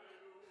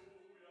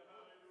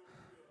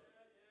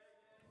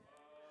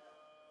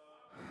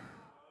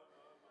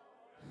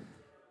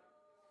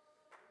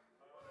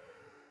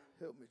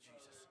 Help me,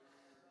 Jesus.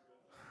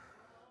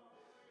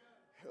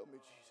 Help me,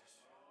 Jesus.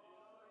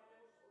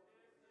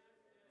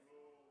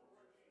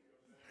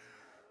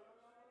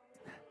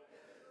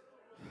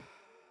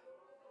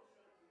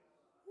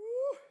 Woo.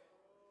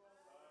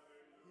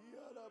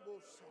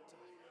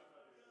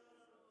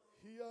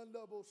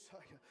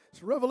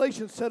 It's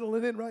revelation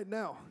settling in right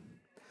now.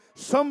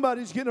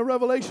 Somebody's getting a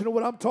revelation of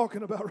what I'm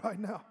talking about right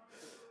now.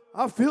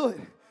 I feel it.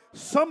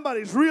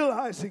 Somebody's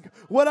realizing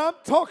what I'm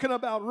talking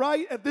about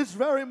right at this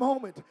very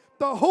moment.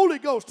 The Holy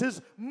Ghost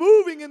is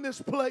moving in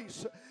this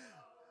place.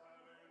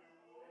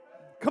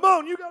 Come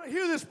on, you got to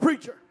hear this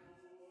preacher.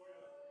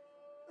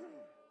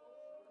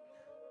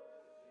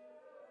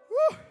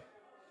 Woo.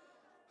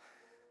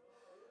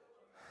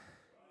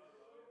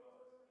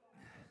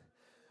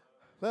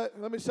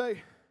 Let me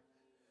say,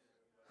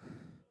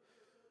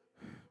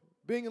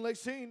 being in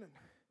Lacine and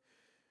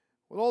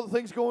with all the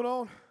things going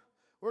on,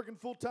 working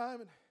full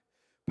time and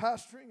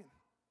pastoring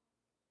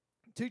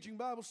and teaching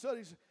Bible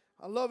studies,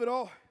 I love it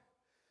all.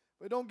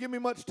 But it don't give me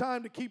much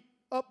time to keep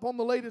up on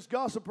the latest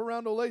gossip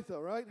around Olathe,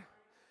 right?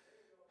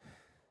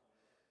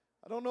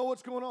 I don't know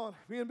what's going on.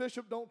 Me and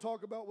Bishop don't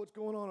talk about what's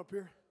going on up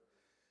here.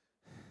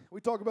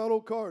 We talk about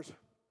old cars.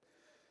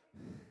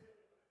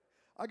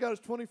 I got his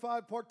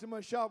 25 parked in my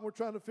shop, and we're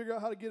trying to figure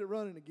out how to get it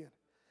running again.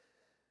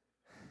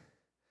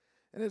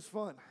 And it's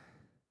fun.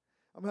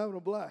 I'm having a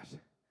blast.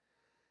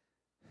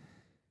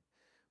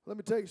 Let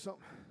me tell you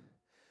something.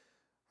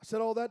 I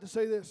said all that to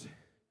say this.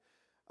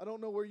 I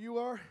don't know where you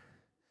are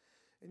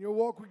in your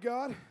walk with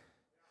God,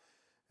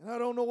 and I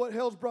don't know what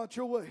hell's brought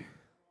your way.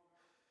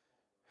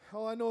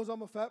 All I know is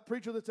I'm a fat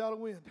preacher that's out of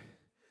wind.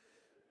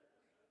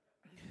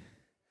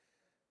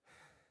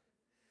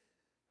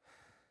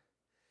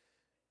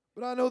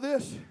 But I know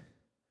this.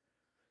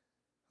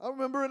 I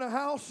remember in a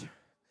house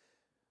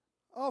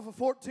off of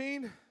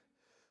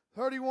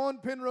 1431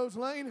 Penrose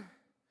Lane.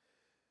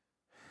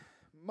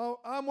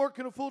 I'm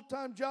working a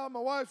full-time job. My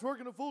wife's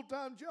working a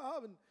full-time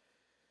job. And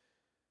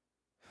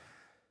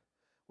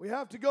we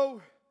have to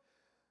go.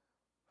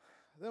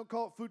 They don't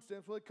call it food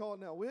stamps. What do they call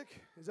it now? WIC?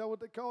 Is that what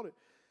they called it?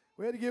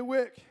 We had to get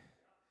WIC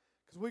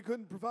because we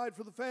couldn't provide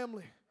for the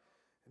family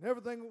and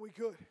everything that we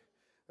could.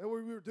 That's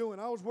what we were doing.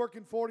 I was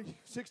working 40,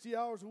 60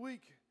 hours a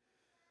week.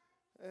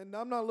 And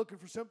I'm not looking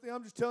for something.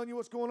 I'm just telling you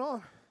what's going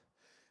on.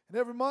 And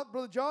every month,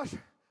 Brother Josh,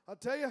 I'll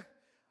tell you,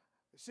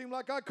 it seemed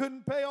like I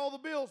couldn't pay all the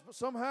bills. But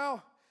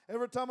somehow,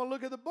 every time I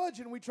look at the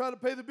budget and we try to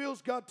pay the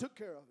bills, God took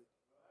care of it.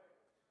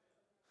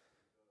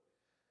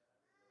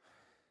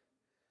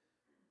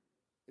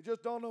 It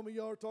just dawned on me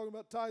y'all are talking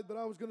about tithe, but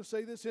I was going to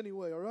say this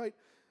anyway, all right?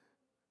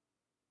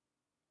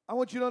 I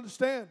want you to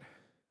understand,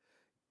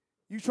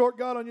 you short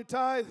God on your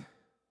tithe,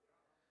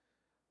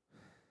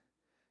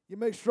 you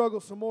may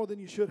struggle some more than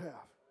you should have.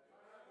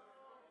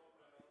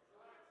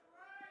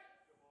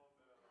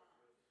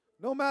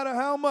 No matter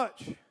how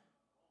much.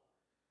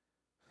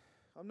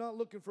 I'm not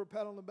looking for a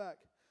pat on the back,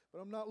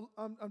 but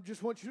I'm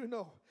just want you to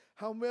know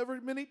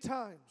however many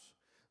times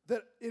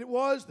that it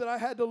was that I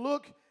had to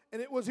look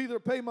and it was either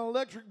pay my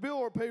electric bill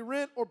or pay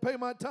rent or pay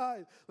my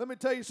tithe. Let me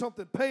tell you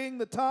something. Paying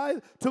the tithe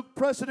took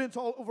precedence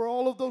over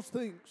all of those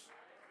things.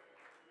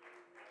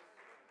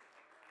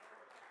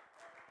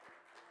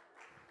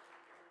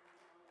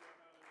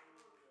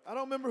 I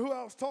don't remember who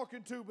I was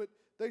talking to, but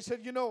they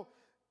said, you know,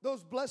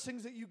 those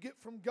blessings that you get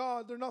from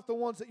God, they're not the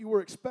ones that you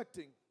were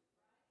expecting.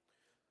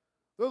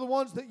 They're the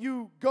ones that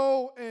you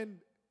go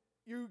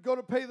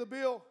to pay the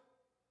bill,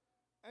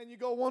 and you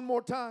go one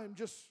more time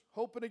just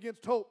hoping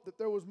against hope that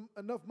there was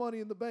enough money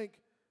in the bank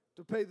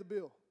to pay the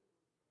bill.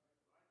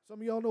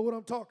 Some of y'all know what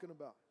I'm talking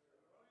about.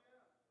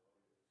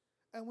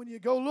 And when you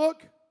go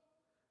look,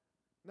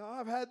 now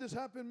I've had this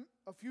happen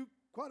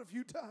quite a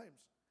few times.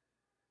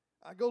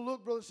 I go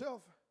look, Brother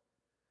Self,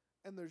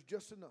 and there's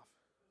just enough.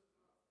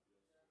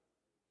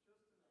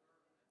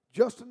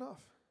 Just enough.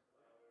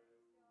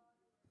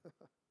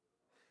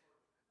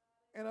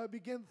 And I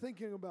began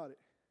thinking about it.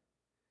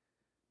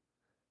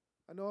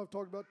 I know I've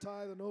talked about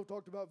tithe. I know I've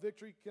talked about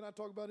victory. Can I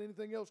talk about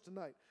anything else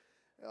tonight?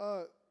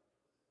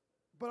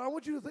 But I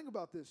want you to think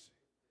about this.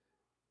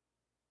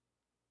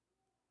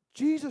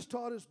 Jesus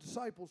taught his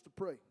disciples to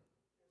pray.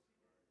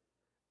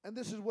 And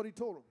this is what he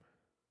told them.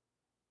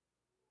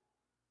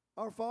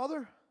 Our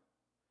Father,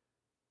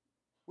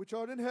 which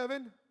art in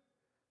heaven,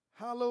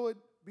 hallowed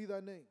be thy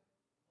name.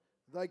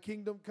 Thy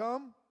kingdom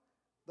come,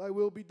 thy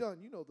will be done.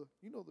 You know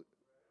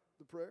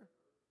the prayer.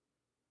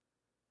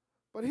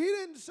 But he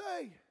didn't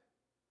say,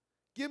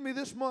 give me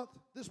this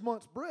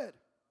month's bread.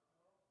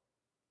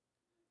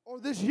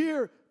 Or this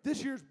year's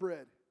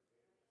bread.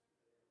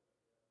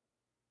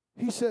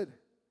 He said,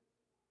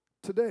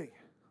 today,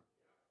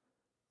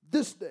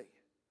 this day,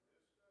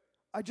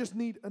 I just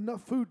need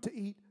enough food to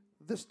eat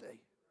this day.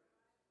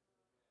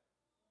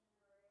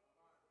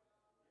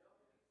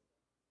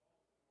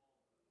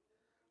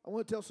 I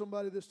want to tell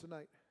somebody this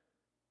tonight.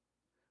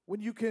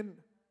 When you can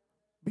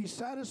be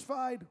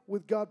satisfied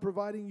with God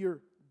providing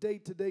your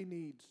day-to-day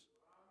needs,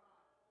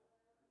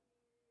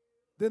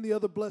 then the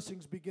other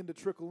blessings begin to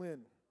trickle in.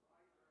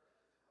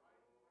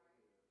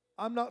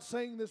 I'm not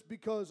saying this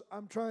because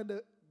I'm trying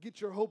to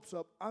get your hopes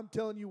up. I'm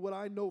telling you what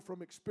I know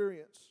from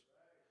experience.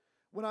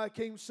 When I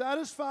came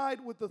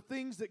satisfied with the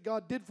things that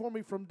God did for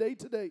me from day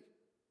to day,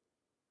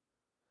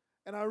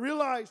 and I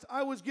realized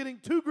I was getting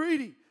too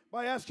greedy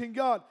by asking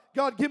God,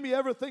 God, give me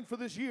everything for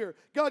this year.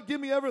 God,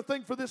 give me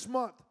everything for this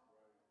month.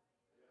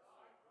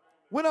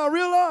 When I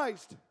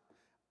realized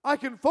I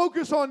can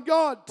focus on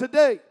God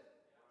today,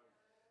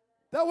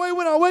 that way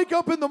when I wake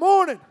up in the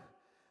morning,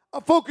 I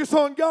focus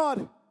on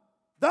God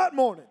that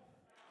morning.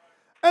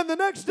 And the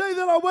next day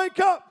that I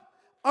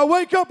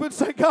wake up and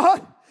say,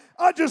 God,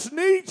 I just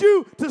need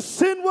you to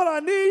send what I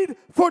need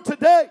for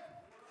today.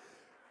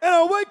 And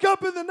I wake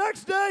up in the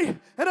next day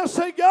and I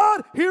say,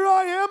 God, here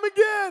I am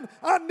again.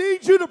 I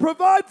need you to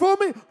provide for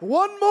me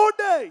one more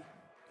day.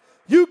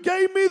 You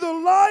gave me the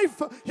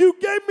life, you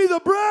gave me the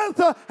breath,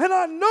 and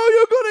I know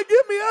you're going to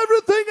give me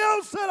everything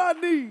else that I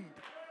need.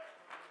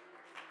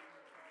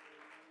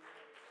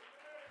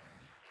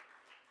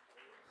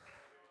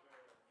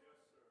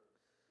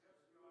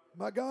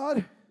 My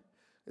God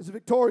is a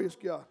victorious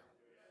God.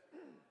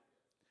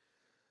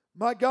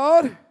 My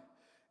God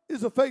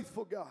is a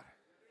faithful God.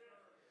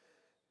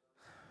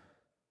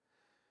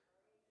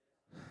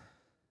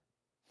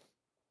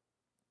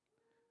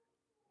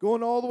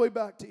 Going all the way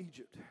back to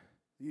Egypt,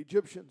 the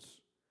Egyptians,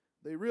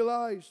 they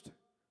realized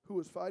who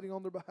was fighting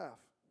on their behalf.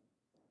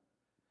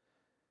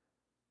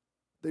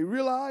 They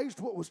realized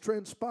what was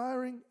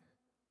transpiring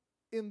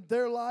in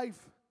their life,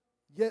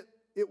 yet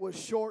it was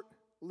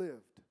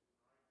short-lived.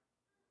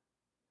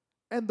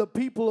 And the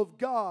people of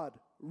God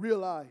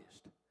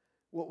realized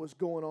what was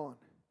going on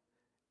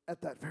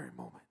at that very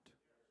moment.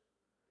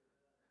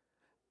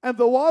 And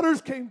the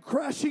waters came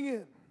crashing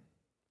in.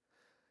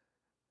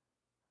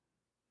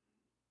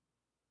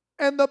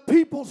 And the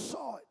people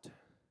saw it.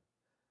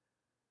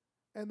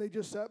 And they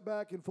just sat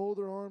back and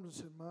folded their arms and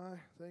said, my,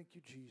 thank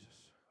you, Jesus.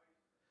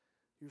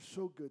 You're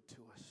so good to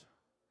us.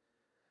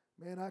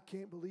 Man, I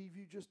can't believe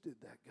you just did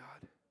that,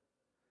 God.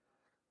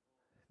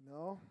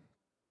 No.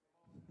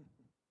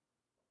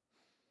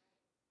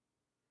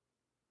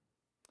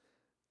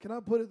 Can I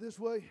put it this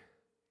way?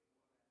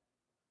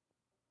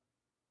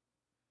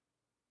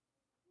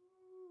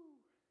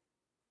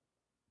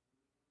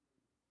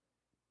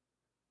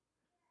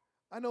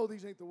 I know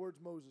these ain't the words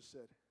Moses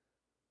said.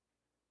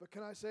 But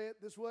can I say it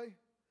this way?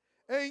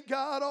 Ain't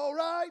God all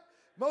right?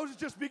 Moses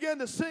just began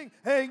to sing,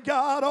 ain't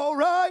God all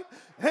right?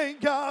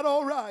 Ain't God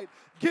all right?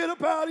 Get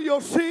up out of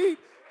your seat,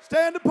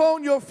 stand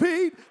upon your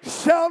feet,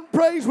 shout and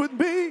praise with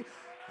me.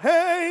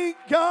 Ain't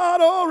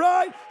God all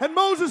right? And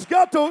Moses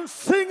got to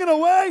singing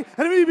away,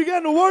 and he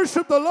began to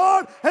worship the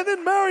Lord. And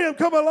then Miriam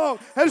come along,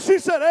 and she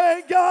said,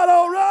 ain't God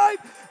all right?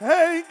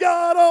 Ain't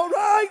God all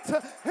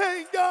right?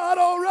 Ain't God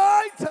all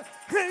right?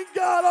 Ain't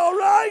God all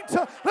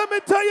right? Let me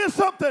tell you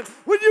something.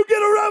 When you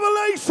get a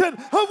revelation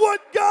of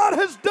what God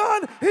has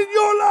done in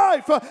your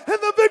life and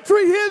the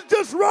victory He has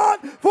just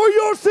wrought for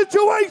your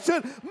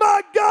situation.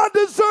 My God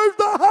deserves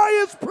the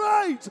highest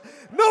praise.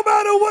 No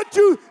matter what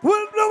you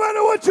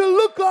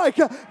look like,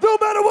 no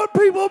matter what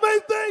people may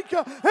think,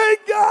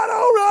 ain't God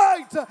all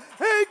right?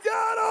 Ain't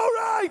God all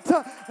right?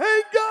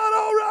 Ain't God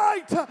all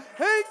right?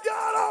 Ain't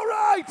God all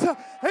right?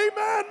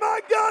 Amen. My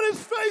God is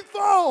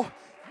faithful.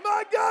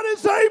 My God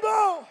is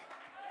able.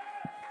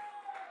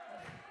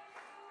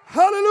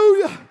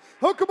 Hallelujah.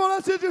 Oh, come on, I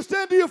said just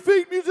stand to your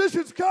feet.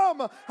 Musicians,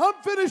 come. I'm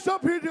finished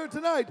up here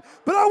tonight.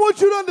 But I want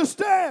you to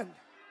understand.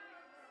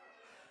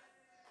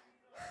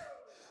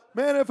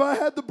 Man, if I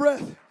had the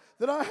breath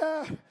that I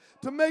have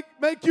to make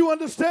you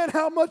understand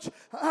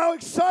how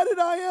excited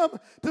I am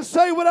to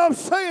say what I'm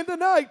saying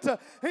tonight.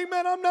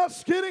 Amen. I'm not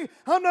skinny.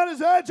 I'm not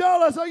as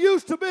agile as I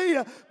used to be.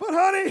 But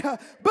honey,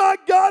 my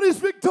God is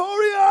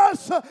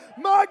victorious.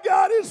 My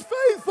God is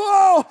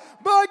faithful.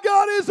 My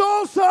God is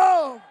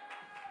awesome.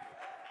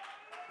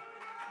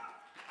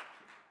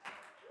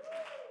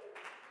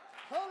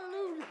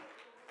 Hallelujah.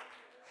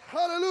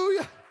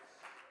 Hallelujah.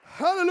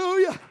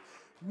 Hallelujah.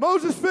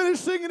 Moses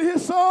finished singing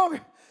his song,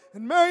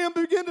 and Miriam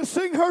began to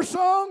sing her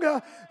song,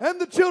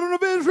 and the children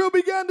of Israel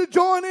began to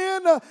join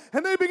in,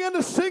 and they began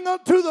to sing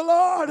unto the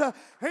Lord.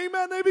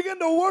 Amen. They began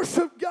to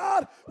worship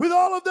God with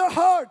all of their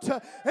heart,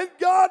 and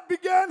God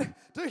began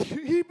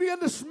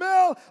to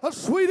smell a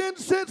sweet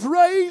incense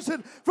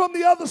raising from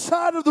the other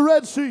side of the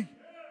Red Sea.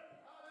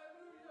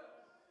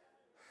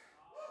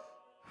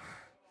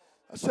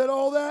 I said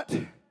all that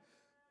to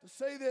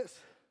say this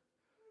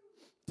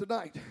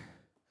tonight.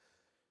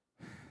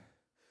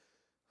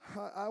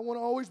 I want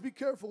to always be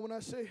careful when I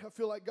say I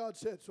feel like God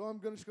said, so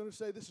I'm just going to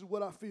say this is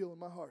what I feel in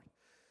my heart.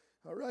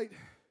 All right?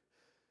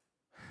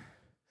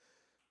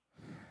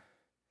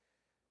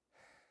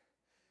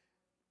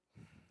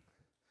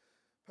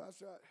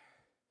 Pastor,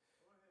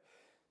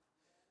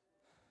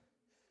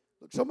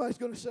 look, somebody's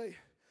going to say,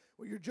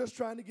 well, you're just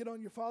trying to get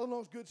on your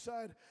father-in-law's good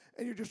side,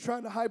 and you're just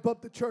trying to hype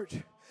up the church.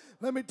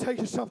 Let me tell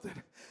you something.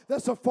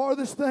 That's the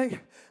farthest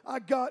thing I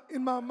got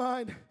in my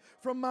mind.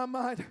 From my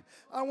mind,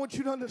 I want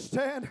you to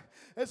understand,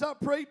 as I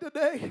prayed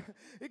today,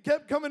 it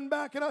kept coming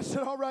back, and I said,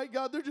 all right,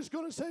 God, they're just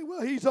going to say,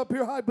 well, he's up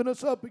here hyping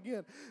us up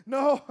again.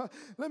 No,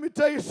 let me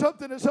tell you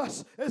something.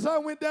 As I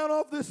went down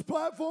off this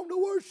platform to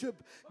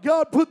worship,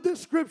 God put this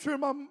scripture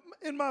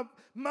in my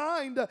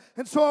mind,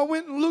 and so I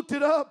went and looked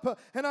it up,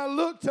 and I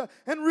looked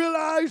and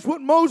realized what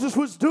Moses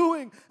was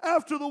doing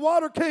after the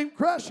water came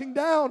crashing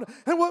down,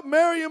 and what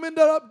Miriam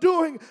ended up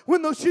doing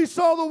when she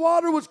saw the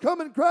water was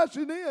coming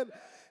crashing in.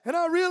 And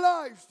I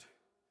realized,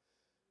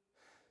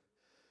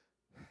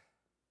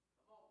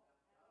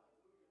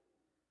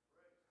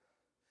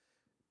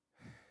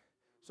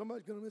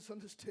 somebody's going to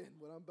misunderstand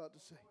what I'm about to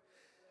say.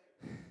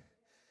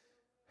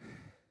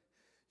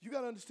 You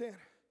got to understand,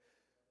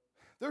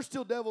 there's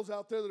still devils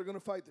out there that are going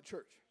to fight the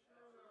church.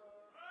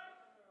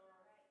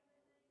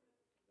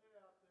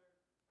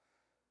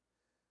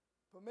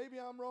 But maybe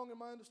I'm wrong in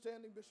my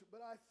understanding, Bishop,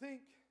 but I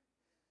think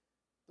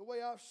the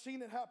way I've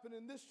seen it happen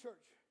in this church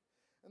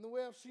and the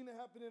way I've seen it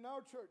happen in our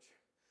church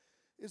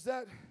is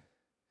that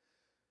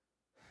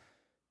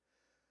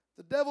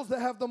the devils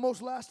that have the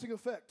most lasting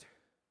effect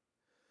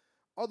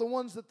are the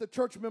ones that the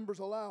church members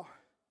allow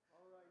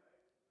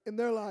in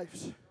their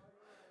lives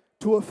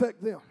to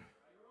affect them.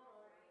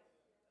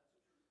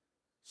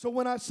 So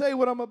when I say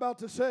what I'm about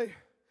to say,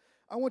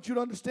 I want you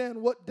to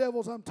understand what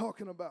devils I'm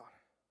talking about.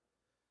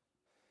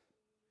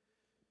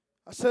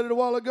 I said it a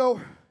while ago,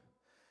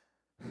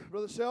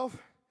 Brother Self,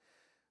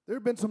 there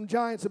have been some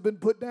giants that have been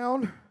put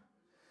down.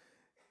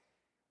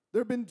 There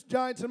have been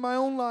giants in my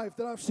own life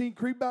that I've seen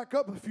creep back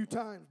up a few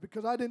times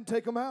because I didn't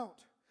take them out.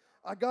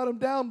 I got them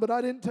down, but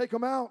I didn't take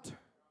them out.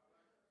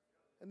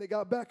 And they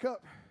got back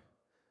up.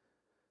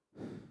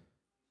 Woo!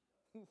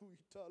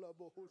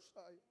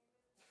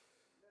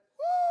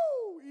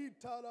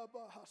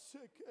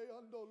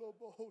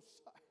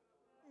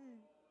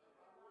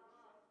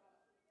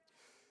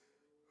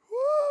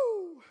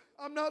 Woo!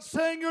 I'm not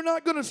saying you're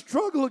not going to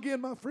struggle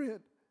again, my friend.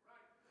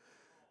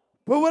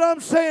 But what I'm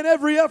saying,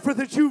 every effort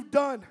that you've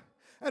done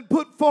and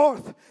put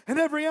forth, and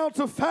every ounce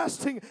of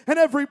fasting and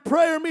every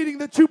prayer meeting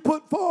that you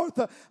put forth,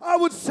 I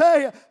would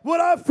say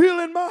what I feel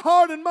in my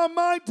heart and my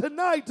mind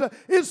tonight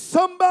is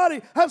somebody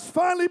has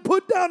finally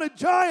put down a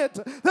giant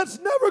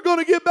that's never going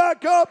to get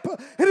back up.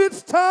 And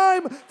it's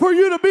time for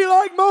you to be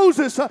like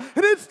Moses. And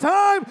it's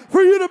time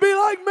for you to be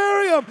like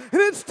Miriam. And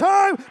it's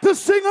time to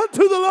sing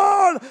unto the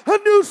Lord a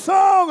new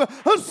song,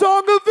 a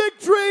song of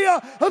victory,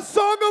 a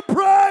song of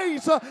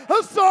praise,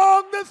 a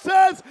song that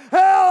says,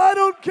 hell, I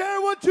don't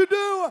care what you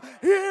do.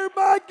 Here,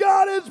 my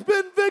God has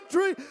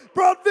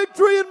brought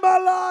victory in my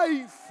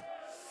life.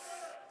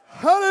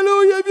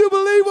 Hallelujah. If you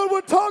believe what we're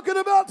talking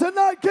about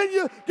tonight, can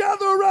you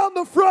gather around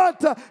the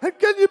front and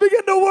can you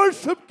begin to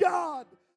worship God?